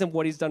Jesus is and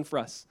what he's done for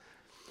us.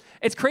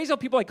 It's crazy how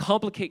people like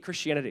complicate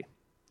Christianity.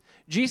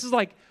 Jesus is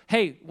like,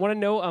 hey, want to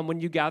know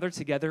when you gather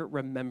together,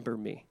 remember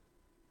me.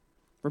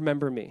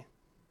 Remember me.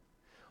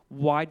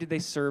 Why did they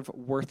serve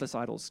worthless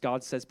idols?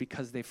 God says,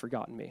 because they've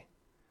forgotten me.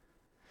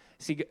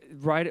 See,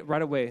 right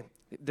away,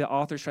 the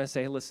author's trying to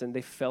say, hey, listen,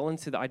 they fell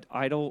into the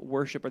idol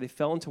worship, or they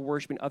fell into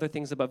worshiping other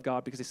things above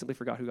God because they simply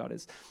forgot who God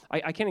is.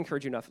 I can't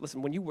encourage you enough.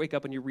 Listen, when you wake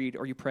up and you read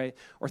or you pray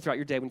or throughout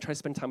your day, when you try to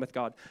spend time with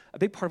God, a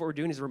big part of what we're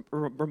doing is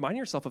reminding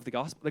yourself of the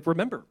gospel. Like,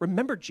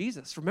 remember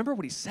Jesus. Remember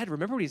what he said.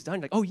 Remember what he's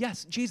done. Like, oh,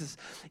 yes, Jesus,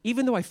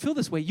 even though I feel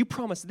this way, you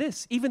promised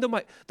this. Even though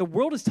the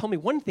world is telling me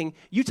one thing,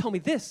 you tell me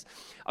this.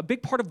 A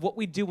big part of what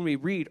we do when we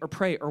read or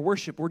pray or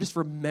worship, we're just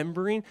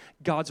remembering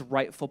God's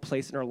rightful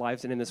place in our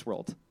lives and in this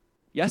world.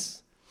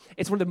 Yes?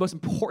 It's one of the most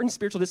important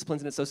spiritual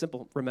disciplines, and it's so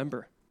simple.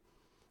 Remember.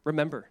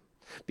 Remember.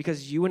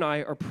 Because you and I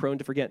are prone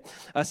to forget.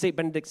 St.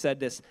 Benedict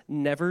said this,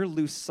 never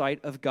lose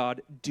sight of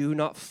God. Do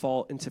not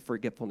fall into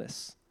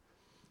forgetfulness.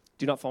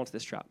 Do not fall into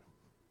this trap.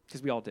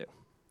 Because we all do.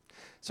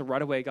 So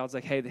right away, God's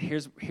like, hey,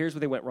 here's where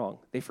they went wrong.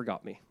 They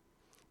forgot me.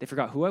 They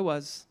forgot who I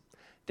was.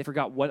 They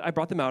forgot what I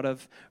brought them out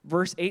of.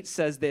 Verse 8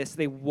 says this,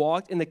 they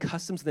walked in the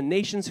customs of the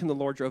nations whom the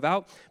Lord drove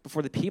out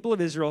before the people of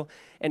Israel,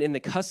 and in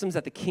the customs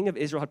that the king of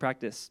Israel had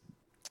practiced.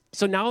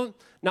 So now,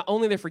 not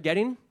only they're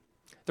forgetting,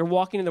 they're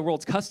walking in the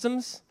world's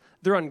customs,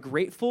 they're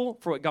ungrateful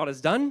for what God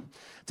has done.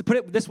 To put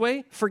it this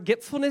way,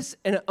 forgetfulness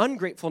and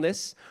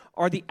ungratefulness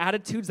are the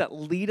attitudes that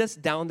lead us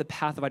down the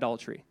path of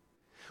idolatry.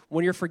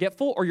 When you're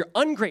forgetful or you're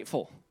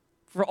ungrateful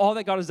for all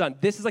that God has done,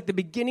 this is like the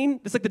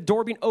beginning, this is like the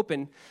door being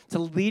open to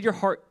lead your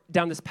heart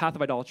down this path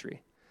of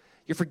idolatry.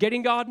 You're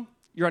forgetting God,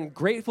 you're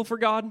ungrateful for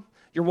God,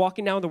 you're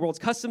walking down the world's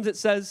customs, it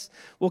says.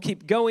 We'll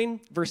keep going.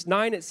 Verse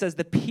 9, it says,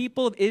 the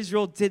people of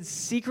Israel did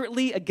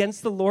secretly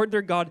against the Lord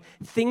their God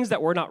things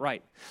that were not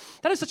right.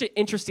 That is such an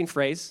interesting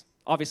phrase,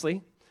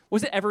 obviously.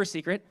 Was it ever a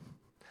secret?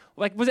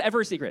 Like, was it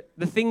ever a secret?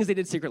 The things they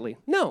did secretly?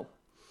 No.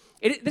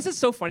 This is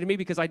so funny to me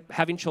because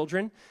having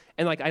children,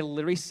 and like I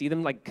literally see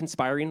them like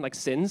conspiring like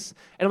sins,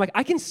 and I'm like,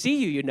 I can see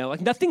you, you know, like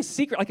nothing's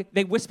secret. Like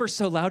they whisper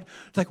so loud,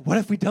 like, what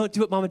if we don't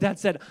do what mom and dad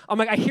said? I'm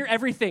like, I hear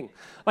everything.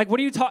 Like, what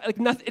are you talking? Like,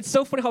 nothing. It's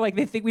so funny how like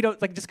they think we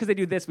don't, like just because they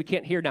do this, we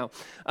can't hear now.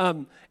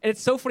 And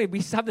it's so funny.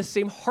 We have the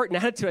same heart and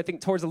attitude, I think,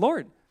 towards the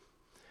Lord,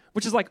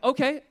 which is like,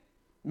 okay,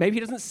 maybe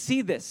he doesn't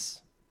see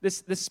this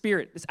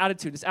spirit, this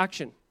attitude, this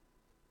action.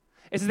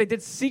 It says they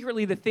did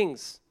secretly the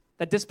things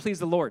that displease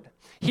the Lord.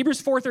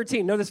 Hebrews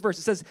 4:13, know this verse.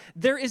 It says,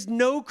 there is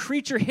no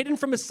creature hidden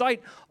from his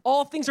sight.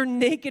 All things are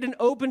naked and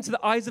open to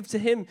the eyes of to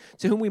him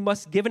to whom we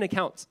must give an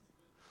account.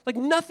 Like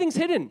nothing's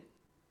hidden.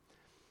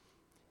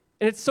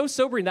 And it's so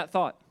sobering, that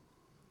thought.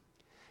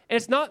 And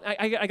it's not,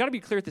 I got to be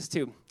clear with this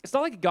too. It's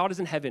not like God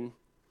is in heaven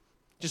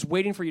just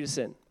waiting for you to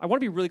sin. I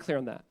want to be really clear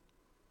on that.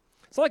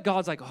 It's not like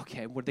God's like,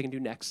 okay, what are they going to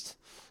do next?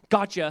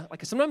 Gotcha.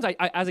 Like sometimes I,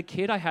 as a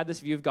kid, I had this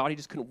view of God. He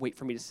just couldn't wait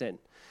for me to sin.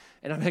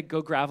 And I'm like,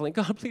 go groveling,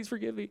 God, please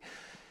forgive me.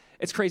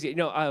 It's crazy. You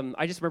know,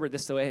 I just remember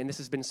this way, and this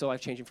has been so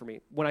life-changing for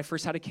me. When I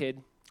first had a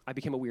kid, I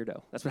became a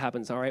weirdo. That's what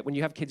happens, all right? When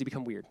you have kids, you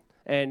become weird.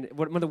 And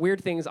one of the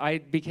weird things I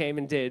became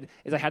and did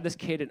is I had this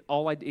kid, and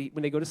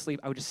when they go to sleep,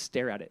 I would just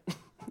stare at it,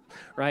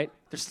 right?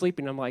 They're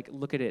sleeping. I'm like,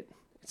 look at it.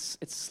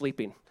 It's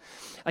sleeping.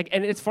 Like,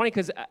 and it's funny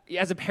because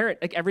as a parent,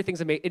 like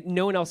everything's amazing.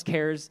 No one else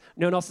cares.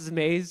 No one else is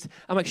amazed.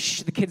 I'm like,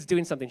 shh, the kid's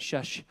doing something.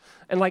 Shush.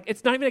 And like,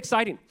 it's not even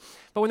exciting.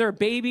 But when they're a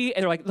baby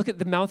and they're like, look at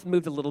the mouth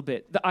moved a little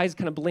bit. The eyes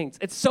kind of blinked.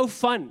 It's so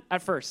fun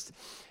at first.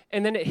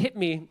 And then it hit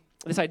me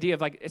this idea of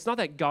like, it's not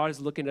that God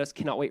is looking at us,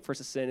 cannot wait for us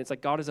to sin. It's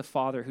like God is a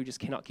father who just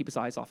cannot keep his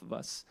eyes off of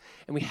us.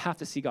 And we have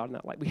to see God in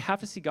that light. We have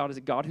to see God as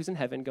a God who's in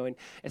heaven going,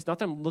 it's not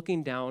that I'm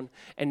looking down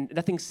and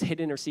nothing's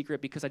hidden or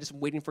secret because I'm just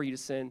waiting for you to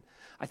sin.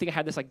 I think I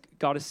had this like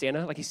God is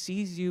Santa, like he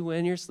sees you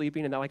when you're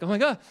sleeping and they're like, oh my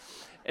God.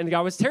 And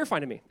God was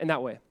terrifying to me in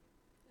that way.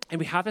 And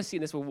we have to see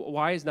this,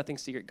 why is nothing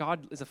secret?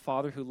 God is a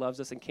father who loves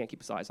us and can't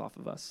keep his eyes off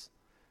of us.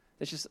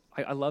 It's just,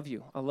 I love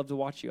you. I love to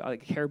watch you. I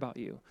care about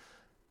you.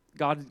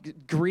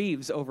 God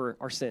grieves over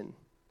our sin.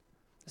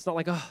 It's not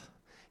like, oh,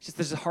 it's just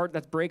there's a heart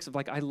that breaks of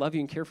like, I love you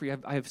and care for you.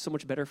 I have so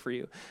much better for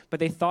you. But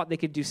they thought they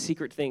could do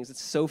secret things.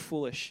 It's so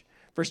foolish.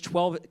 Verse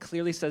 12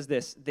 clearly says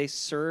this, they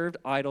served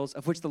idols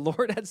of which the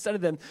Lord had said to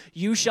them,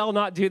 you shall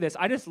not do this.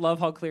 I just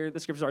love how clear the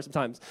scriptures are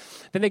sometimes.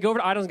 Then they go over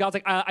to idols and God's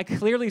like, I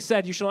clearly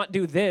said you shall not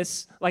do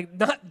this. Like,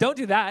 don't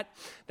do that.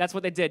 That's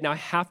what they did. Now I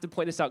have to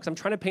point this out because I'm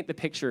trying to paint the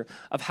picture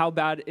of how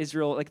bad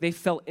Israel, like they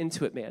fell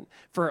into it, man.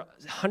 For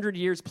 100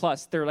 years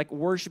plus, they're like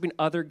worshiping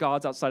other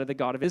gods outside of the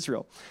God of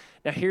Israel.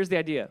 Now here's the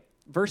idea.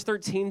 Verse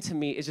 13 to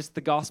me is just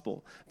the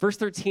gospel. Verse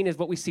 13 is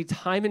what we see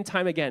time and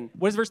time again.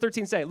 What does verse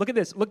 13 say? Look at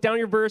this. Look down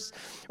your verse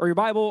or your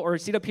Bible or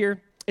see it up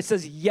here. It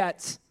says,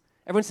 yet.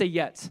 Everyone say,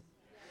 yet.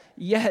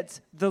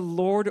 Yet the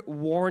Lord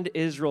warned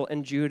Israel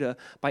and Judah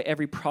by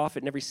every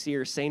prophet and every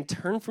seer, saying,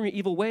 turn from your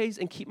evil ways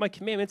and keep my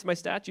commandments and my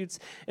statutes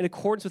in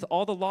accordance with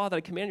all the law that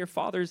I command your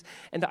fathers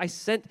and that I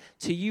sent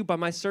to you by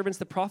my servants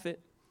the prophet.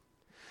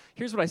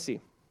 Here's what I see.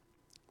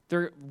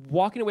 They're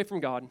walking away from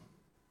God,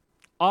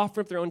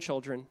 offering up their own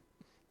children,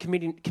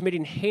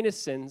 committing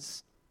heinous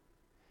sins,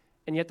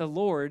 and yet the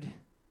Lord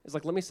is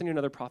like, let me send you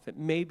another prophet.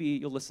 Maybe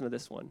you'll listen to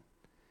this one.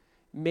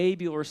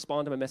 Maybe you'll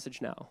respond to my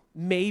message now.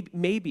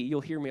 Maybe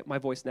you'll hear my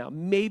voice now.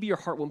 Maybe your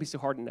heart won't be so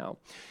hardened now.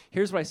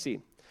 Here's what I see.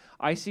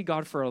 I see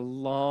God for a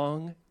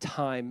long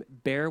time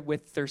bear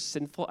with their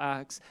sinful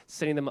acts,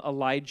 sending them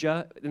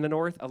Elijah in the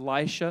north,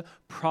 Elisha,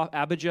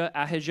 Abijah,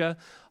 Ahijah,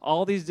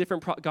 all these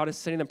different, God is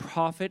sending them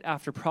prophet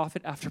after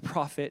prophet after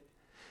prophet,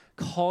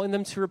 calling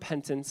them to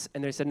repentance,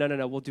 and they said,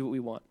 no, we'll do what we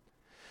want.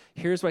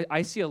 Here's why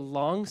I see a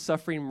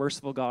long-suffering,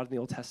 merciful God in the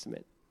Old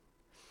Testament.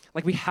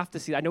 Like we have to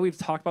see that. I know we've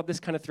talked about this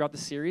kind of throughout the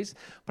series,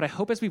 but I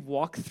hope as we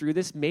walk through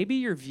this, maybe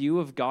your view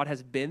of God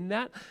has been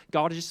that.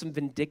 God is just some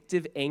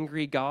vindictive,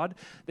 angry God.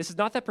 This is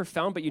not that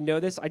profound, but you know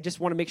this. I just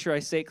want to make sure I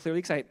say it clearly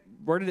because I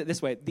worded it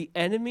this way. The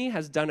enemy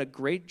has done a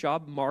great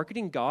job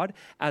marketing God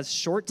as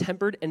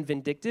short-tempered and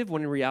vindictive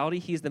when in reality,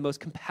 he's the most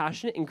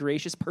compassionate and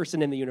gracious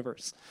person in the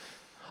universe.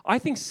 I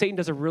think Satan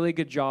does a really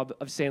good job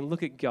of saying,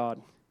 look at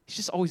God. He's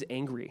just always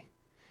angry.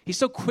 He's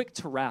so quick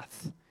to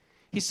wrath.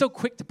 He's so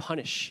quick to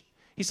punish.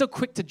 He's so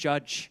quick to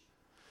judge.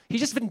 He's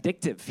just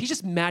vindictive. He's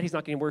just mad he's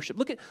not getting worship.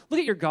 Look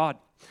at your God.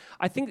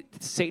 I think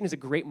Satan is a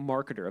great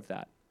marketer of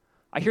that.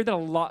 I hear that a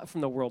lot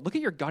from the world. Look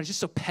at your God. He's just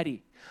so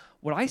petty.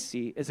 What I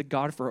see is a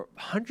God for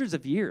hundreds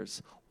of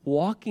years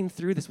walking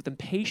through this with them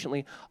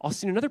patiently. I'll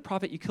send you another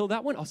prophet. You kill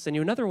that one. I'll send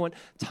you another one.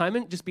 Time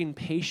and just being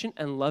patient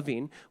and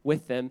loving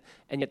with them,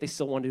 and yet they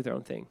still want to do their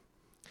own thing.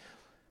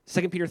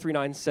 2 Peter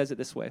 3:9 says it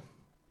this way.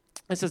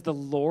 It says, the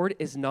Lord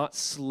is not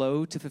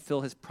slow to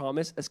fulfill his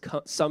promise, as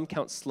some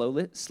count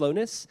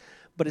slowness,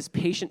 but is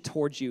patient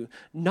towards you,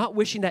 not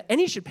wishing that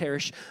any should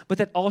perish, but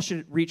that all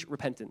should reach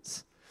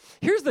repentance.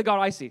 Here's the God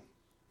I see.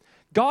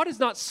 God is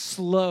not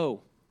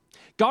slow.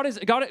 God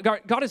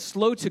is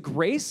slow to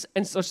grace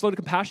and so slow to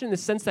compassion in the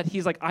sense that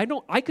he's like,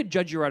 I could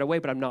judge you right away,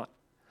 but I'm not.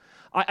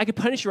 I could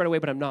punish you right away,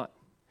 but I'm not.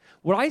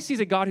 What I see is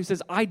a God who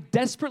says, I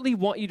desperately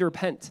want you to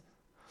repent.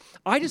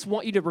 I just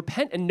want you to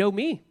repent and know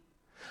me.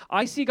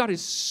 I see God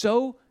is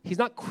he's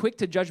not quick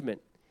to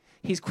judgment.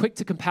 He's quick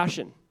to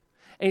compassion.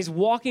 And he's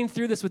walking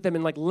through this with them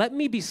and like, let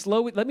me be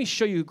slow. Let me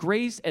show you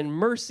grace and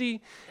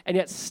mercy. And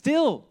yet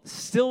still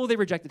they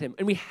rejected him.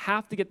 And we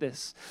have to get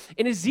this.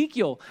 In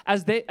Ezekiel,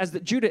 as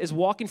Judah is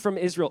walking from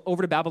Israel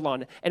over to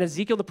Babylon, and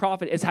Ezekiel the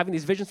prophet is having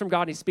these visions from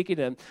God, and he's speaking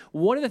to them.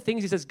 One of the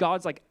things he says,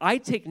 God's like, I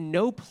take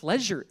no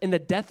pleasure in the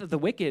death of the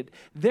wicked.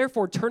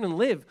 Therefore, turn and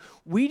live.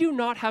 We do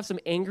not have some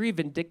angry,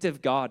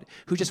 vindictive God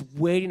who's just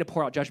waiting to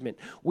pour out judgment.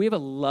 We have a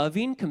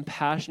loving,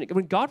 compassionate.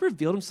 When God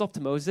revealed himself to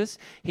Moses,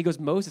 he goes,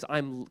 Moses,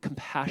 I'm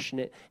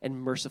compassionate and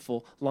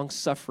merciful,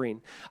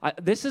 long-suffering.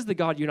 This is the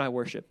God you and I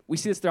worship. We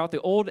see this throughout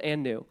the old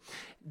and new.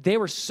 They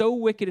were so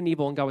wicked and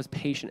evil, and God was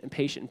patient and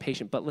patient and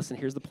patient. But listen,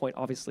 here's the point,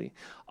 obviously.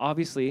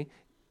 Obviously,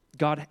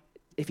 God,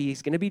 if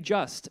he's going to be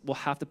just, will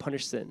have to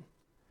punish sin.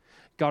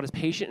 God is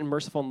patient and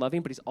merciful and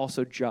loving, but he's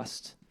also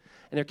just.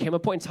 And there came a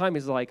point in time,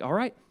 he's like, all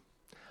right,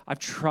 I've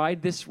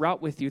tried this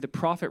route with you, the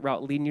prophet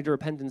route leading you to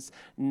repentance.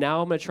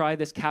 Now I'm going to try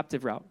this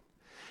captive route.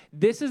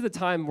 This is the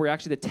time where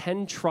actually the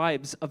 10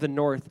 tribes of the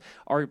north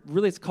are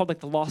really, it's called like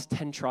the lost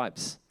 10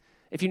 tribes.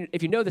 If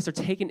you know this, they're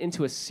taken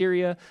into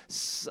Assyria,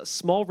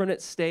 small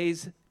remnant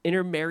stays,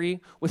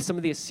 intermarry with some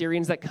of the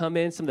Assyrians that come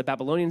in, some of the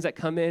Babylonians that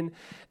come in.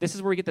 This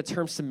is where we get the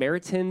term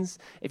Samaritans.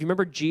 If you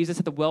remember Jesus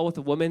at the well with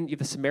the woman, you have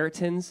the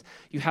Samaritans.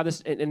 You have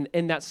this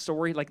in that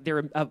story, like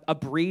they're a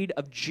breed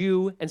of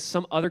Jew and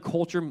some other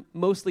culture,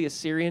 mostly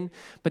Assyrian.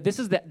 But this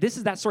is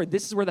that story.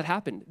 This is where that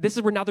happened. This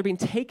is where now they're being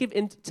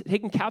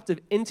taken captive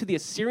into the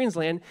Assyrians'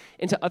 land,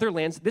 into other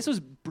lands. This was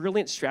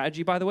brilliant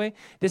strategy, by the way.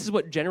 This is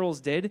what generals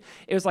did.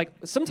 It was like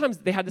sometimes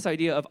they had this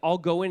idea of I'll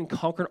go in,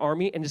 conquer an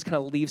army, and just kind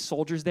of leave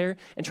soldiers there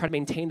and try to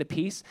maintain the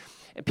peace.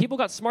 And people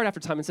got smart after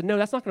time and said, no,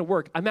 that's not going to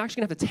work. I'm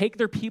actually going to have to take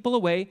their people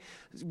away,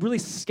 really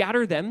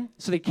scatter them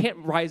so they can't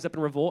rise up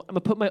and revolt. I'm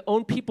going to put my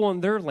own people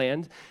on their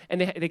land. And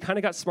they kind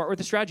of got smart with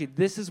the strategy.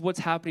 This is what's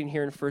happening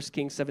here in 1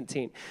 Kings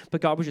 17. But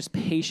God was just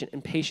patient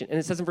and patient. And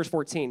it says in verse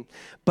 14,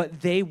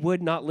 but they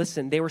would not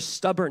listen. They were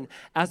stubborn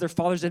as their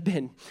fathers had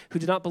been, who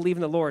did not believe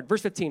in the Lord.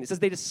 Verse 15, it says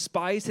they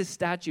despised his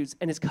statutes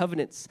and his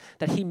covenants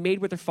that he made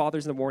with their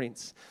fathers in the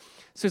mornings.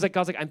 So he's like,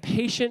 God's like, I'm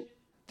patient.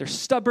 They're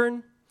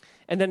stubborn.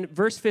 And then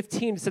verse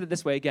 15 said it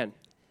this way again.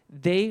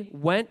 They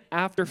went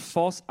after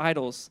false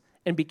idols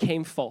and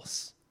became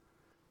false.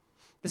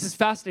 This is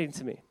fascinating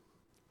to me.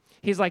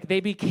 He's like,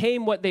 they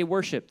became what they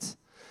worshiped.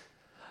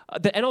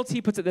 The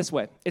NLT puts it this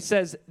way. It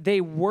says,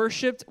 they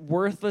worshiped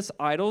worthless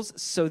idols,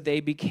 so they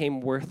became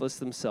worthless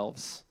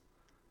themselves.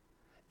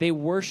 They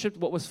worshiped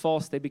what was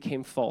false, they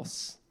became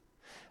false.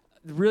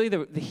 Really,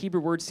 the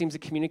Hebrew word seems to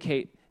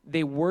communicate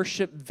they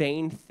worship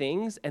vain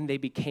things, and they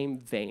became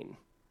vain.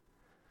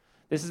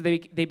 This is they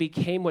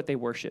became what they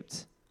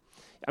worshipped.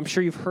 I'm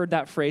sure you've heard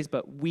that phrase,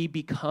 but we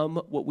become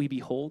what we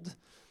behold.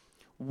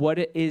 What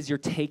it is you're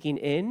taking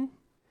in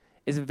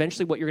is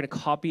eventually what you're going to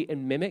copy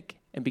and mimic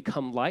and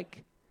become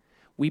like.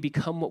 We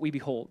become what we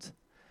behold.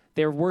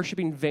 They're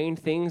worshiping vain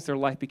things, their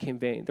life became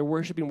vain. They're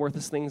worshiping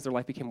worthless things, their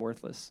life became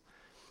worthless.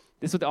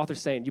 This is what the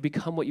author's saying. You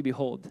become what you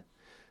behold.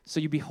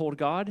 So you behold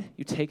God,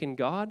 you take in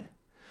God,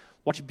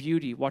 watch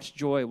beauty, watch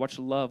joy, watch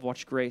love,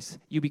 watch grace.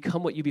 You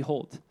become what you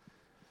behold.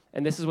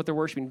 And this is what they're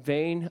worshiping,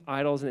 vain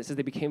idols. And it says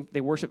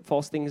they worship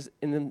false things.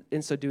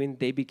 In so doing,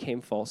 they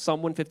became false.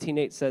 Psalm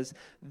 115:8 says,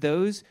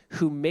 those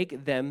who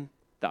make them,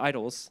 the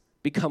idols,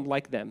 become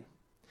like them.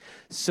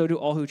 So do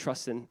all who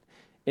trust in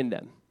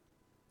them.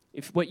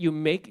 If what you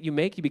make,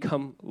 you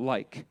become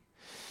like.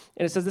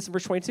 And it says this in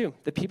verse 22.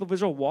 The people of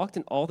Israel walked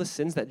in all the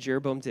sins that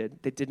Jeroboam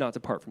did. They did not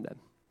depart from them.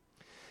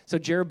 So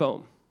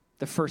Jeroboam,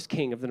 the first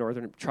king of the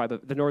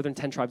northern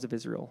 10 tribes of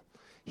Israel,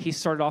 he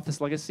started off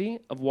this legacy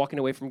of walking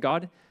away from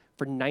God.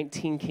 For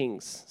 19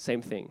 kings,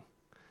 same thing.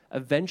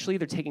 Eventually,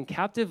 they're taken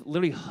captive.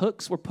 Literally,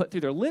 hooks were put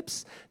through their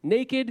lips,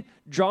 naked,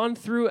 drawn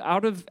through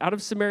out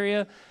of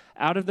Samaria,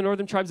 out of the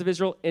northern tribes of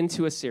Israel,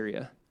 into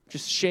Assyria.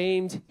 Just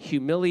shamed,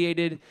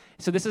 humiliated.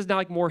 So this is now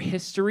like more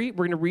history.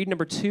 We're going to read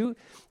number 2.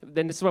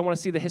 Then this is why I want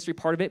to see the history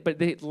part of it, but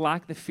they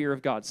lack the fear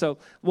of God. So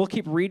we'll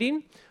keep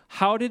reading.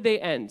 How did they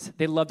end?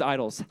 They loved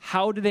idols.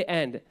 How did they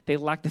end? They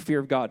lacked the fear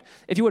of God.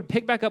 If you would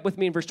pick back up with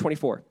me in verse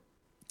 24.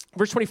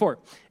 Verse 24,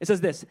 it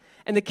says this,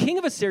 and the king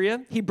of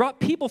Assyria, he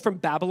brought people from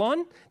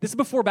Babylon. This is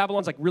before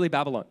Babylon's like really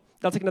Babylon.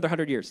 That'll take another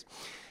 100 years.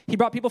 He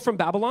brought people from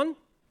Babylon,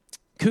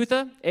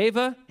 Cutha,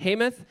 Ava,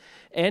 Hamath,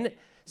 and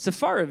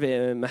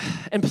Sepharvaim,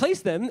 and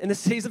placed them in the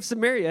cities of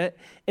Samaria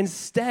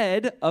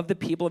instead of the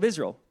people of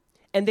Israel.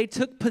 And they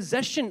took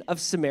possession of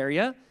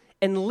Samaria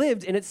and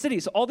lived in its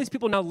cities. So all these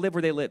people now live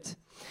where they lived.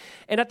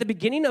 And at the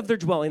beginning of their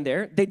dwelling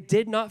there, they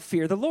did not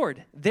fear the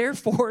Lord.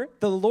 Therefore,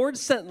 the Lord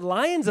sent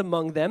lions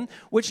among them,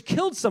 which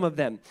killed some of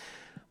them.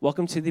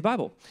 Welcome to the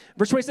Bible.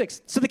 Verse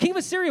 26. So the king of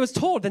Assyria was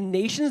told, the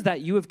nations that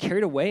you have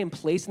carried away and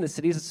placed in the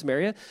cities of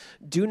Samaria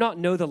do not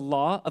know the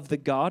law of the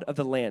God of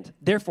the land.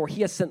 Therefore,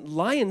 he has sent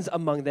lions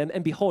among them,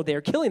 and behold, they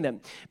are killing them,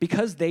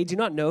 because they do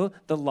not know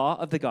the law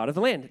of the God of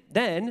the land.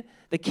 Then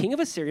the king of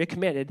Assyria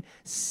commanded,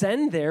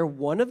 send there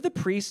one of the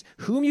priests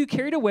whom you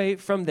carried away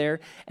from there,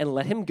 and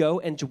let him go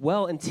and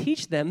dwell and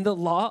teach them the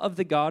law of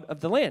the God of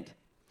the land.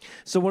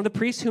 So one of the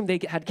priests whom they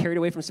had carried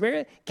away from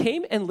Samaria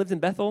came and lived in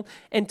Bethel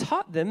and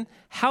taught them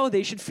how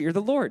they should fear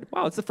the Lord.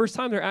 Wow, it's the first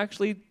time they're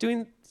actually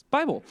doing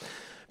Bible.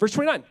 Verse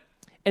 29.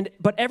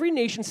 But every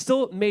nation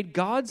still made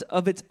gods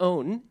of its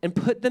own and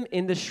put them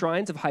in the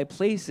shrines of high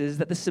places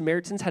that the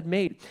Samaritans had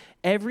made.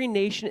 Every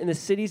nation in the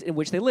cities in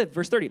which they lived.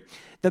 Verse 30.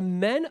 The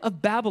men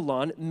of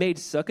Babylon made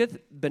Sukkoth,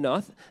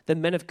 Benoth. The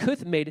men of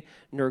Cuth made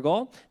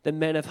Nergal. The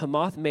men of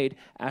Hamath made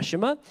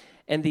Ashima.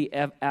 And the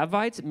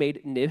Avites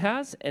made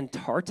Nibhaz and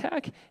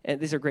Tartak.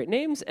 And these are great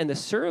names. And the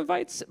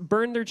Suravites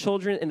burned their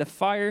children in the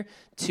fire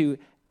to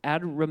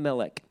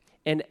Adramelech.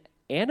 And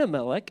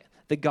Anamelech,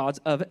 the gods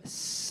of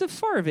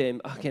Sepharvaim.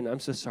 Again, I'm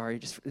so sorry.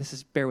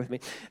 Bear with me.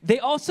 They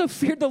also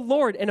feared the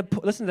Lord, and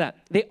listen to that.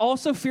 They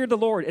also feared the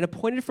Lord and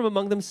appointed from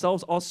among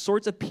themselves all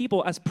sorts of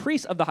people as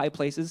priests of the high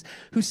places,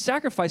 who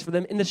sacrificed for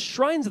them in the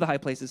shrines of the high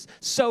places.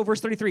 So, verse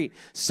 33.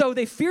 So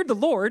they feared the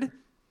Lord,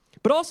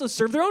 but also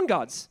served their own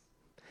gods,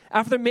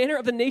 after the manner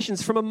of the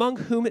nations from among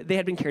whom they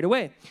had been carried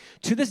away.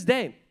 To this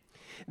day,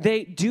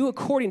 They do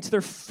according to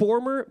their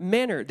former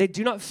manner. They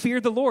do not fear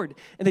the Lord,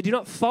 and they do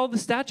not follow the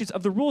statutes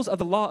of the rules of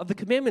the law of the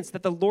commandments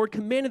that the Lord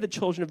commanded the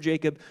children of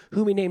Jacob,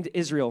 whom he named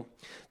Israel.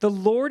 The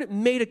Lord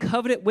made a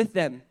covenant with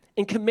them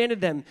and commanded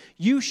them,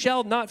 you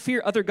shall not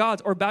fear other gods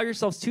or bow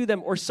yourselves to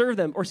them or serve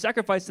them or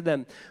sacrifice to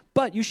them,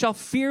 but you shall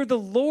fear the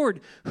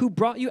Lord who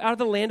brought you out of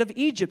the land of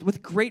Egypt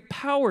with great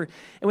power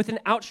and with an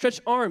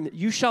outstretched arm.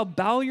 You shall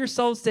bow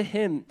yourselves to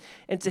him,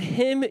 and to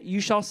him you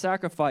shall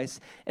sacrifice.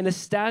 And the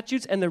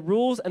statutes and the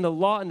rules and the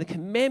law and the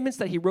commandments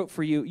that he wrote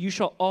for you, you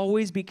shall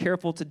always be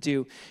careful to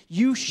do.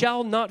 You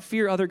shall not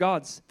fear other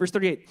gods. Verse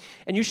 38,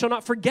 and you shall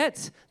not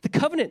forget the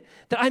covenant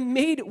that I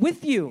made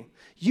with you.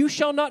 You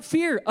shall not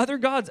fear other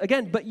gods,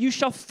 again, but you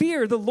shall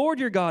fear the Lord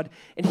your God,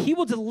 and he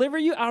will deliver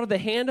you out of the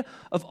hand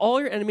of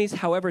all your enemies.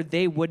 However,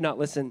 they would not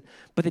listen,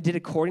 but they did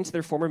according to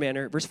their former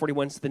manner. Verse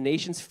 41, so the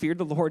nations feared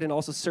the Lord and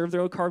also served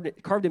their own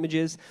carved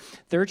images.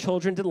 Their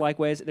children did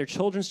likewise, and their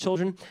children's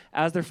children,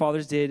 as their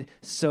fathers did,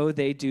 so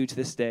they do to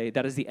this day.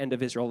 That is the end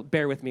of Israel.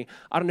 Bear with me.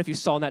 I don't know if you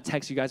saw in that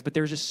text, you guys, but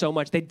there's just so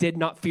much. They did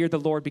not fear the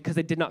Lord because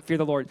they did not fear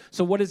the Lord.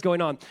 So what is going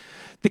on?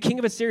 The king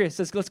of Assyria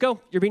says, let's go.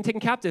 You're being taken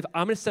captive.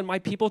 I'm going to send my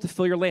people to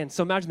fill your land.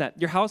 So imagine that.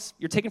 Your house,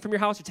 you're taken from your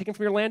house, you're taken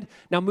from your land.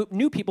 Now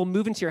new people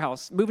move into your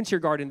house, move into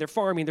your garden. They're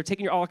farming, they're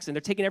taking your oxen,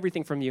 they're taking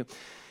everything from you.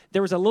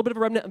 There was a little bit of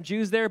a remnant of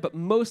Jews there, but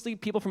mostly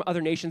people from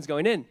other nations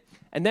going in.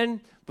 And then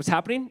what's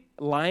happening?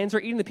 Lions are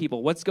eating the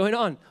people. What's going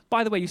on?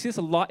 By the way, you see this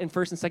a lot in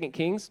 1st and 2nd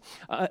Kings.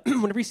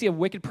 Whenever you see a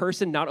wicked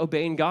person not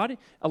obeying God,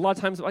 a lot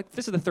of times, like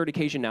this is the third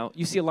occasion now,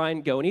 you see a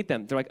lion go and eat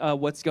them. They're like,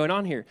 what's going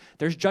on here?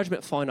 There's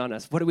judgment falling on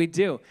us. What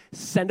do?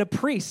 Send a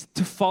priest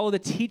to follow the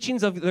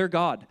teachings of their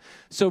God.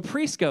 So a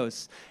priest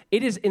goes.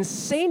 It is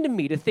insane to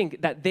me to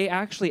think that they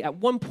actually, at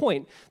one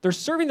point, they're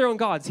serving their own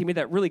gods. He made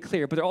that really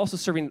clear, but they're also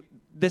serving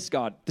this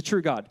God, the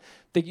true God.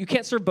 That you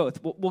can't serve both.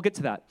 We'll get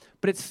to that.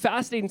 But it's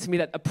fascinating to me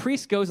that a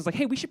priest goes and is like,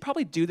 hey, we should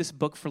probably do this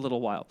book for a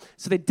little while.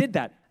 So they did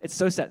that. It's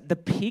so sad. The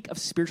peak of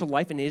spiritual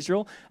life in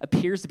Israel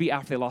appears to be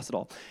after they lost it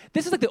all.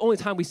 This is like the only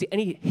time we see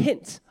any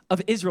hint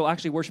of Israel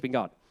actually worshiping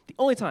God. The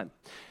only time.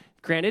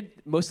 Granted,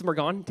 most of them are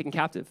gone, taken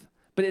captive.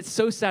 But it's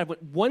so sad.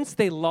 Once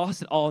they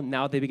lost it all,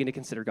 now they begin to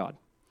consider God.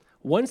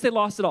 Once they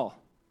lost it all,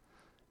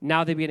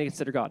 now they begin to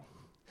consider God.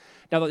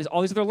 Now, there's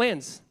all these other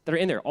lands that are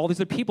in there, all these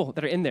other people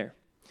that are in there,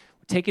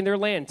 taking their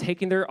land,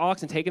 taking their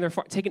oxen,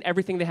 taking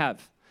everything they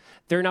have.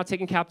 They're now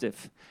taken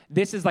captive.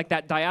 This is like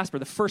that diaspora,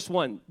 the first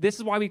one. This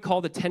is why we call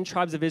the 10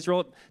 tribes of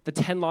Israel the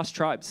 10 lost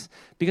tribes.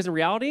 Because in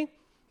reality,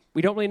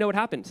 we don't really know what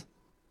happened.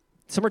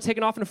 Some were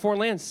taken off into foreign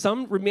lands.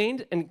 Some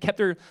remained and kept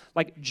their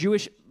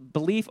Jewish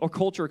belief or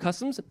culture or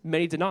customs.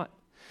 Many did not.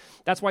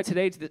 That's why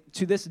today,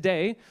 to this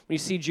day, when you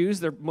see Jews,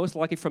 they're most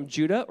likely from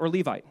Judah or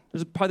Levite.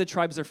 Those are probably the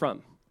tribes they're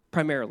from,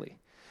 primarily.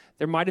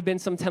 There might have been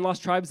some 10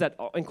 lost tribes that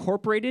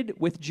incorporated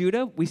with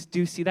Judah. We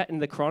do see that in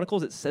the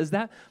Chronicles. It says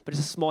that, but it's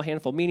a small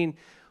handful, meaning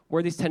where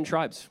are these 10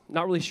 tribes?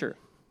 Not really sure.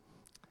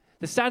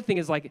 The sad thing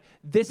is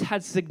this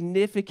had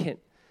significant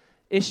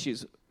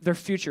issues, their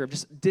future of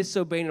just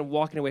disobeying and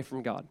walking away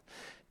from God.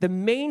 The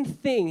main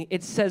thing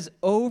it says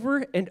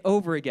over and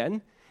over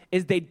again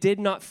is they did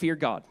not fear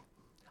God.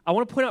 I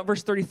want to point out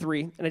verse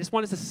 33, and I just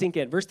want us to sink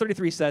in. Verse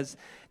 33 says,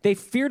 they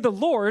feared the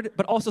Lord,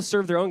 but also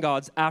served their own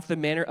gods after the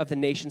manner of the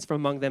nations from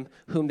among them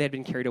whom they had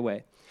been carried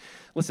away.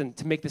 Listen,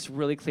 to make this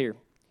really clear,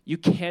 you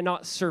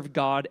cannot serve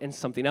God and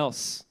something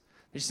else.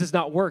 This does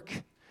not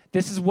work.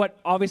 This is what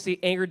obviously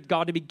angered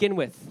God to begin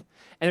with.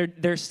 And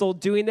they're still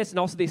doing this, and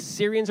also the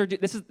Assyrians are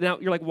doing this. Now,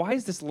 you're like, why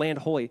is this land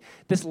holy?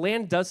 This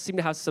land does seem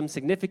to have some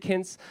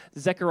significance.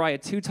 Zechariah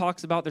 2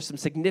 talks about there's some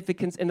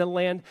significance in the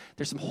land.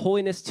 There's some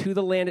holiness to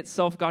the land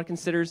itself, God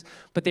considers.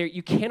 But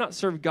you cannot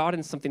serve God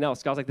in something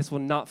else. God's like, this will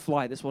not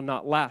fly. This will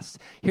not last.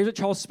 Here's what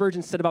Charles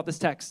Spurgeon said about this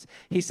text.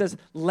 He says,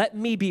 let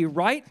me be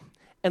right,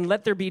 and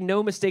let there be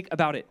no mistake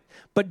about it.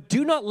 But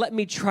do not let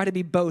me try to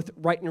be both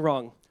right and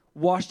wrong,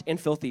 washed and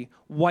filthy,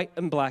 white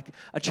and black,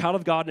 a child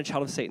of God and a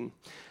child of Satan.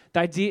 The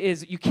idea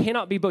is you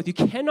cannot be both. You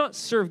cannot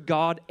serve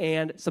God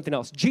and something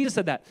else. Jesus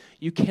said that.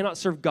 You cannot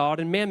serve God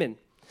and mammon.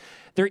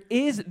 There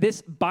is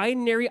this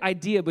binary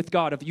idea with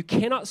God of you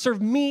cannot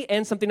serve me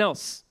and something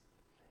else.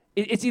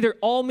 It's either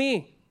all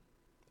me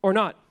or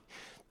not.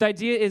 The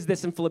idea is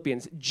this in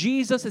Philippians.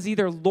 Jesus is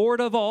either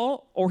Lord of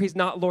all or he's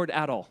not Lord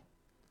at all.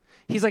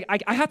 He's like,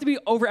 I have to be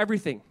over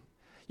everything.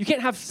 You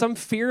can't have some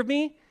fear of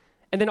me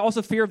and then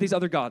also fear of these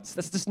other gods.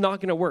 That's just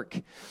not going to work.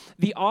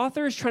 The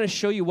author is trying to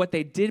show you what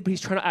they did, but he's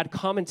trying to add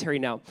commentary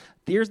now.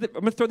 I'm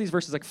going to throw these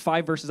verses,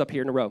 5 verses up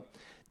here in a row.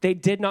 They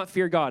did not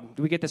fear God.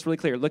 Do we get this really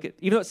clear? Look at,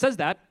 even though it says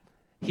that,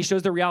 he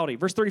shows the reality.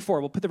 Verse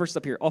 34, we'll put the verses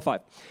up here, all 5.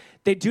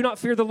 They do not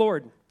fear the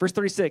Lord. Verse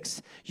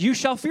 36, you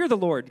shall fear the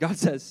Lord, God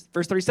says.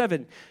 Verse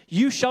 37,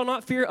 you shall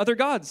not fear other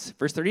gods.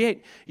 Verse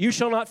 38, you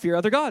shall not fear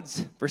other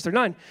gods. Verse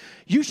 39,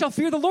 you shall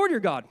fear the Lord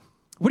your God.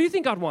 What do you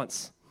think God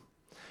wants?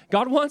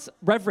 God wants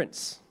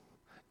reverence.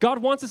 God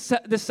wants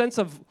this sense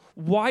of,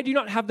 why do you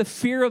not have the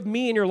fear of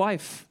me in your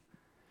life?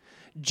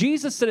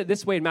 Jesus said it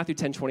this way in Matthew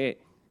 10:28.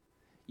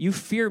 You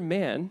fear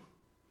man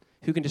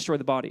who can destroy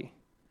the body.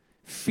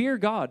 Fear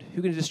God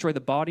who can destroy the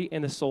body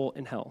and the soul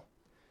in hell.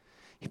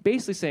 He's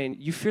basically saying,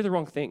 you fear the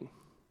wrong thing.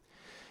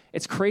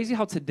 It's crazy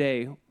how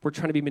today we're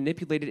trying to be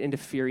manipulated into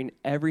fearing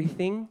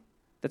everything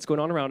that's going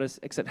on around us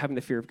except having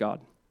the fear of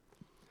God.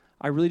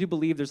 I really do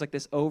believe there's like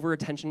this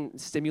over-attention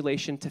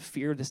stimulation to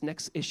fear this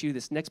next issue,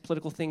 this next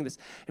political thing,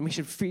 and we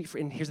should fear,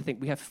 and here's the thing,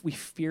 we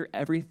fear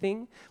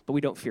everything, but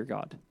we don't fear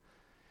God.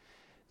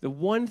 The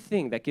one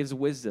thing that gives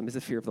wisdom is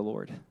the fear of the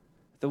Lord.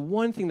 The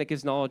one thing that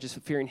gives knowledge is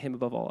fearing him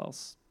above all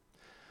else.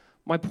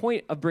 My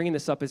point of bringing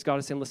this up is God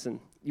is saying, listen,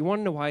 you want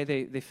to know why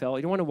they fell?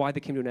 You don't want to know why they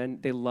came to an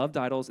end? They loved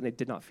idols and they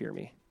did not fear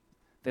me.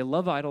 They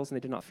love idols and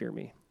they did not fear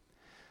me.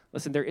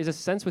 Listen, there is a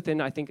sense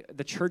within, I think,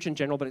 the church in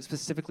general, but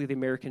specifically the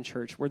American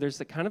church, where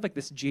there's kind of like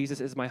this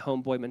Jesus is my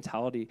homeboy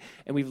mentality,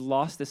 and we've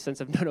lost this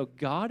sense of, no,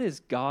 God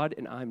is God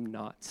and I'm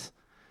not.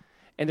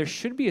 And there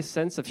should be a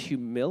sense of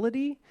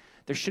humility.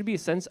 There should be a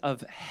sense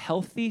of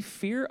healthy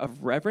fear,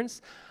 of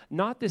reverence,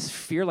 not this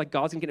fear like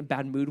God's going to get in a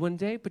bad mood one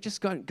day, but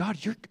just God,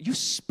 you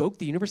spoke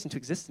the universe into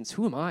existence.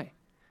 Who am I?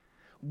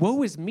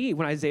 Woe is me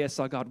when Isaiah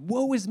saw God.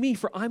 Woe is me,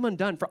 for I'm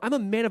undone, for I'm a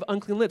man of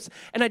unclean lips,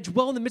 and I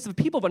dwell in the midst of a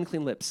people of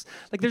unclean lips.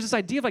 Like there's this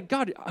idea of like,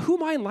 God, who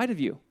am I in light of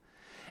you?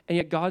 And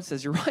yet God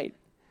says, you're right.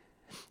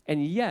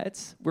 And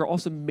yet, we're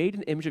also made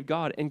in the image of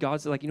God. And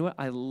God's like, you know what?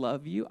 I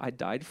love you. I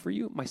died for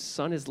you. My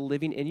son is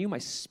living in you. My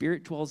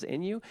spirit dwells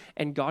in you.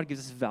 And God gives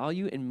us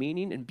value and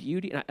meaning and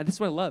beauty. And this is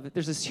what I love.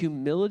 There's this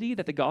humility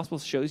that the gospel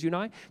shows you and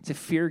I to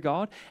fear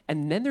God.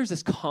 And then there's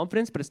this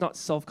confidence, but it's not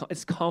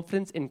it's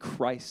confidence in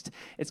Christ.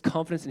 It's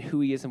confidence in who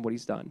he is and what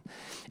he's done.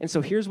 And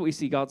so here's what we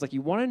see. God's like,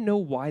 you want to know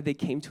why they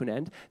came to an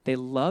end? They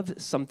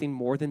loved something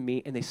more than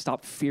me, and they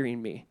stopped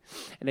fearing me.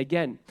 And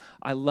again,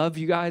 I love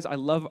you guys.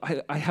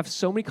 I have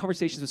so many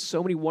conversations with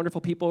so many wonderful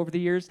people over the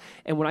years,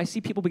 and when I see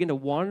people begin to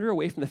wander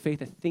away from the faith,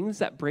 the things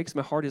that breaks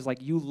my heart is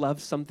like, you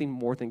love something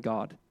more than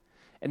God,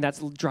 and that's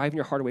driving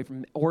your heart away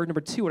from. Or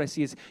number two, what I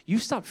see is you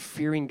stop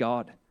fearing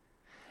God,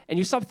 and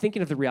you stop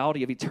thinking of the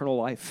reality of eternal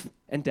life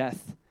and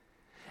death,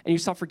 and you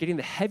stop forgetting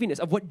the heaviness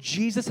of what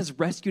Jesus has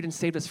rescued and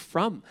saved us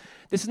from.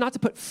 This is not to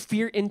put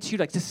fear into you,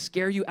 like to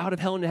scare you out of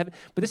hell and heaven,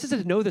 but this is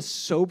to know the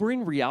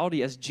sobering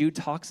reality as Jude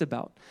talks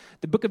about.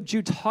 The book of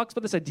Jude talks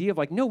about this idea of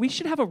like, no, we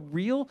should have a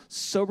real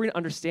sobering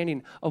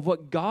understanding of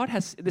what God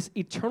has, this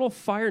eternal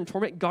fire and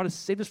torment God has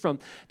saved us from.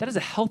 That is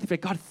a healthy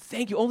faith. God,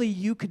 thank you. Only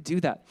you could do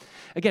that.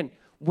 Again,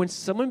 when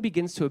someone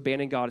begins to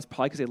abandon God, it's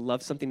probably because they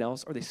love something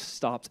else or they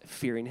stopped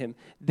fearing him.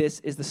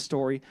 This is the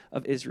story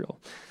of Israel.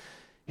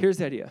 Here's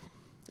the idea.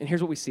 And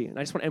here's what we see. And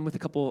I just want to end with a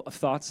couple of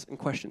thoughts and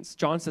questions.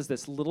 John says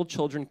this, little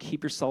children,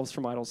 keep yourselves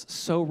from idols.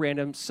 So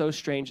random, so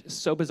strange,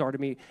 so bizarre to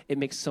me. It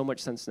makes so much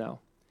sense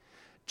now.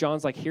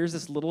 John's like, here's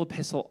this little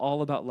epistle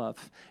all about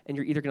love. And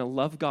you're either going to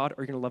love God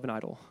or you're going to love an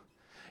idol.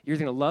 You're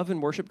either going to love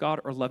and worship God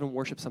or love and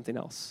worship something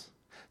else.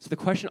 So the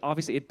question,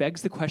 obviously, it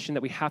begs the question that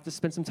we have to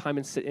spend some time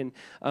and sit in.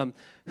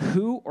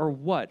 Who or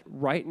what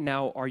right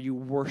now are you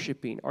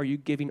worshiping? Are you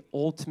giving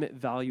ultimate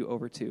value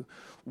over to?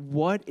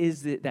 What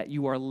is it that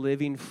you are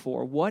living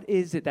for? What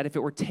is it that if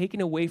it were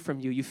taken away from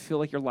you, you feel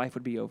like your life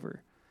would be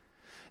over?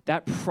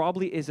 That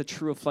probably is a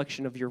true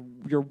reflection of your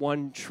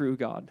one true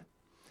God.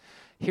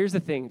 Here's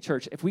the thing,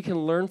 church. If we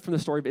can learn from the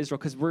story of Israel,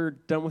 because we're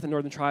done with the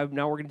northern tribe,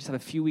 now we're going to just have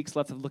a few weeks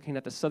left of looking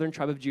at the southern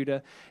tribe of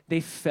Judah. They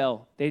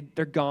fell. They're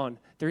gone.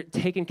 They're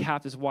taken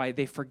captive. Why?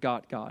 They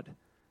forgot God.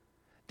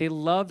 They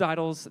loved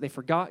idols. They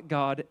forgot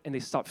God, and they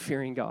stopped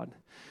fearing God.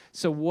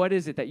 So what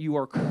is it that you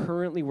are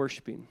currently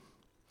worshiping?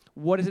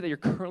 What is it that you're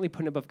currently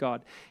putting above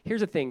God?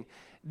 Here's the thing.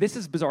 This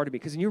is bizarre to me,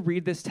 because when you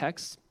read this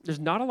text, there's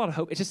not a lot of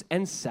hope. It just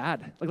ends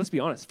sad. Like, let's be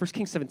honest. 1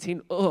 Kings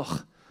 17,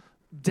 ugh.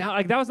 Down,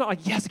 like that was not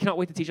like, yes, I cannot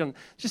wait to teach on.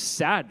 It's just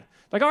sad.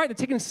 Like, all right, they're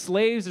taking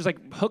slaves. There's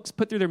like hooks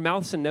put through their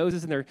mouths and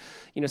noses, and they're,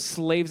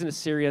 slaves in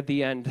Assyria at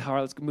the end. All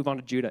right, let's move on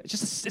to Judah.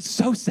 It's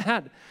so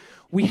sad.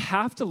 We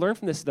have to learn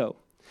from this, though,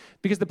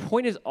 because the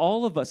point is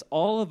all of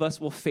us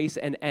will face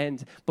an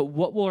end, but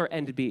what will our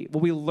end be?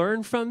 Will we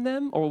learn from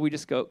them, or will we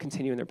just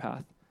continue in their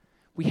path?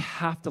 We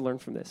have to learn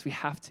from this. We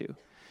have to.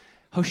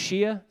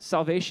 Hoshea,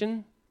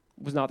 salvation,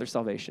 was not their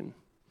salvation.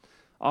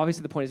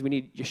 Obviously, the point is we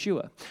need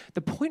Yeshua.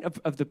 The point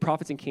of the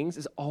prophets and kings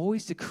is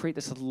always to create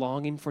this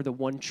longing for the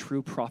one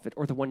true prophet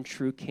or the one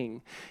true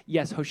king.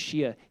 Yes,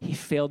 Hoshea, he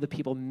failed the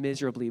people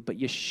miserably, but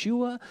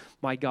Yeshua,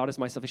 my God is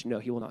my salvation. No,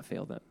 he will not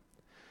fail them.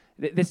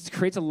 This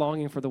creates a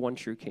longing for the one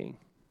true king.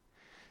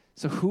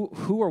 So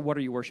who or what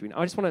are you worshiping?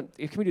 I just want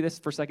to, can we do this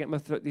for a second?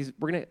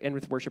 We're going to end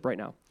with worship right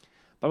now.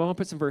 But I want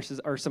to put some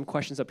verses or some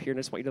questions up here, and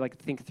I just want you to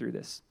think through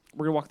this.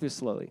 We're going to walk through this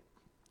slowly.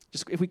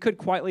 Just if we could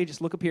quietly,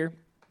 just look up here.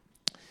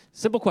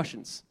 Simple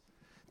questions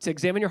to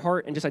examine your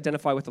heart and just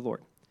identify with the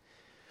Lord.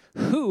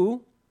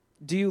 Who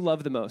do you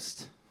love the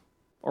most?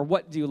 Or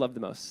what do you love the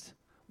most?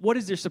 What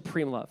is your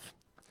supreme love?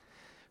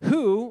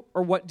 Who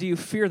or what do you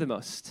fear the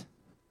most?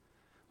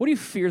 What do you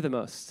fear the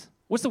most?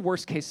 What's the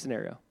worst case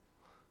scenario?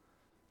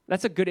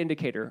 That's a good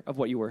indicator of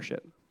what you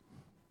worship.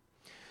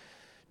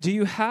 Do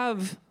you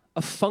have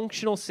a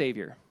functional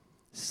Savior?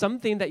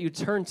 Something that you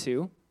turn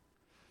to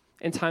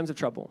in times of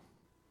trouble.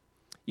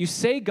 You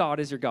say God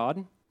is your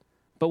God,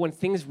 but when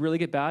things really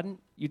get bad,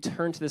 you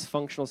turn to this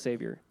functional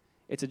Savior.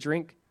 It's a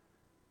drink,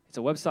 it's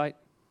a website,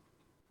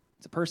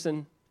 It's a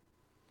person.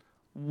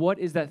 What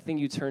is that thing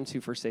you turn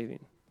to for saving?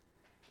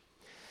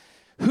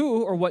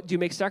 Who or what do you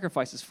make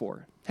sacrifices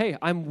for? Hey,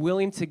 I'm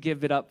willing to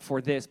give it up for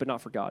this, but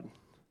not for God.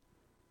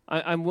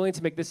 I'm willing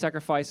to make this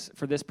sacrifice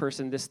for this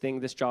person, this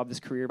thing, this job, this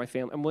career, my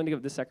family. I'm willing to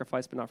give this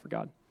sacrifice, but not for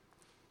God.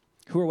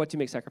 Who or what do you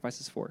make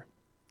sacrifices for?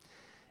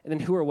 And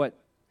then who or what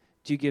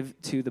do you give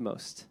to the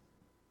most?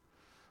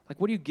 Like,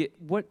 what do you get?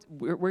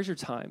 Where's your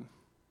time,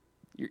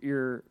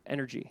 your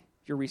energy,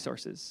 your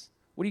resources?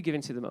 What are you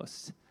giving to the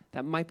most?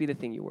 That might be the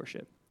thing you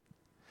worship.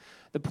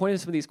 The point of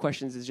some of these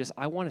questions is just,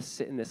 I want to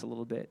sit in this a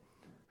little bit.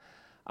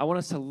 I want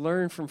us to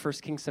learn from 1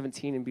 Kings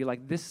 17 and be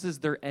like, this is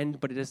their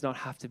end, but it does not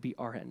have to be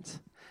our end.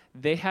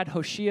 They had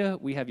Hoshea,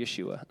 we have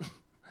Yeshua.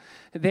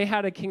 They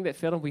had a king that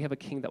failed them, we have a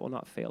king that will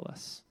not fail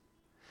us.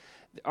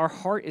 Our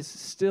heart is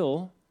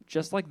still,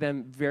 just like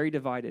them, very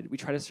divided. We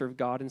try to serve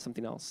God and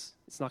something else.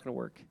 It's not going to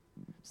work.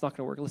 It's not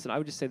going to work. Listen, I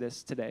would just say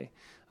this today.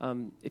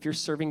 If you're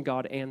serving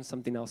God and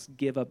something else,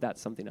 give up that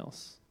something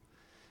else.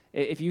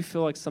 If you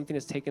feel like something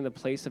has taken the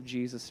place of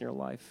Jesus in your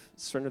life,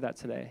 surrender that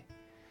today.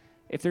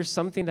 If there's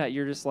something that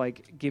you're just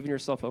like giving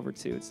yourself over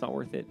to, it's not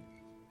worth it.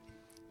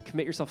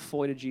 Commit yourself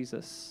fully to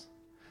Jesus.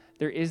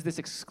 There is this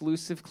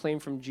exclusive claim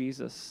from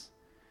Jesus.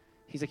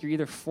 He's like, you're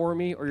either for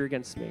me or you're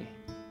against me.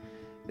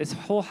 This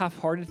whole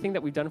half-hearted thing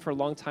that we've done for a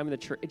long time in the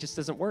church, it just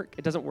doesn't work.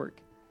 It doesn't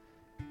work.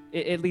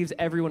 It leaves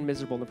everyone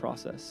miserable in the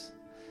process.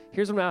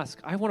 Here's what I'm going to ask.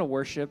 I want to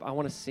worship. I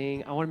want to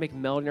sing. I want to make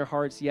melody in your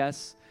hearts.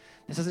 Yes,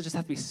 this doesn't just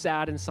have to be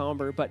sad and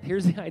somber, but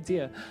here's the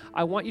idea.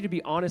 I want you to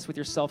be honest with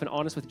yourself and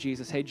honest with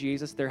Jesus. Hey,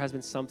 Jesus, there has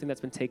been something that's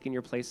been taking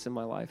your place in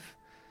my life.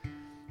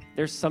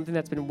 There's something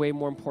that's been way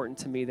more important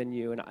to me than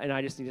you, and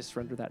I just need to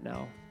surrender that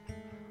now.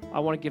 I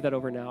want to give that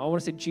over now. I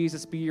want to say,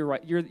 Jesus, be your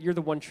right. You're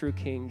the one true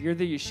king. You're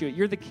the Yeshua.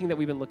 You're the king that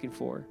we've been looking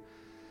for.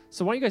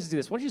 So why don't you guys do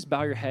this? Why don't you just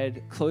bow your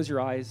head, close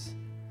your eyes.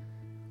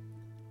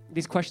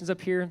 These questions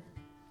up here,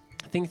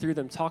 think through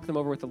them, talk them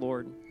over with the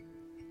Lord.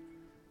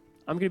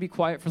 I'm going to be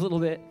quiet for a little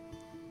bit.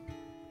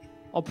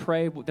 I'll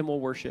pray, then we'll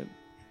worship.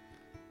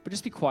 But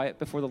just be quiet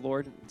before the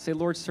Lord. Say,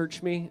 Lord,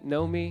 search me,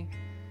 know me.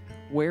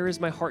 Where is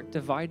my heart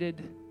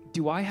divided?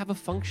 Do I have a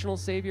functional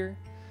Savior?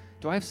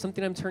 Do I have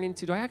something I'm turning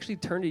to? Do I actually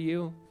turn to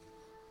you?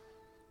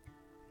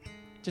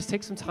 Just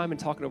take some time and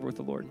talk it over with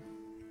the Lord.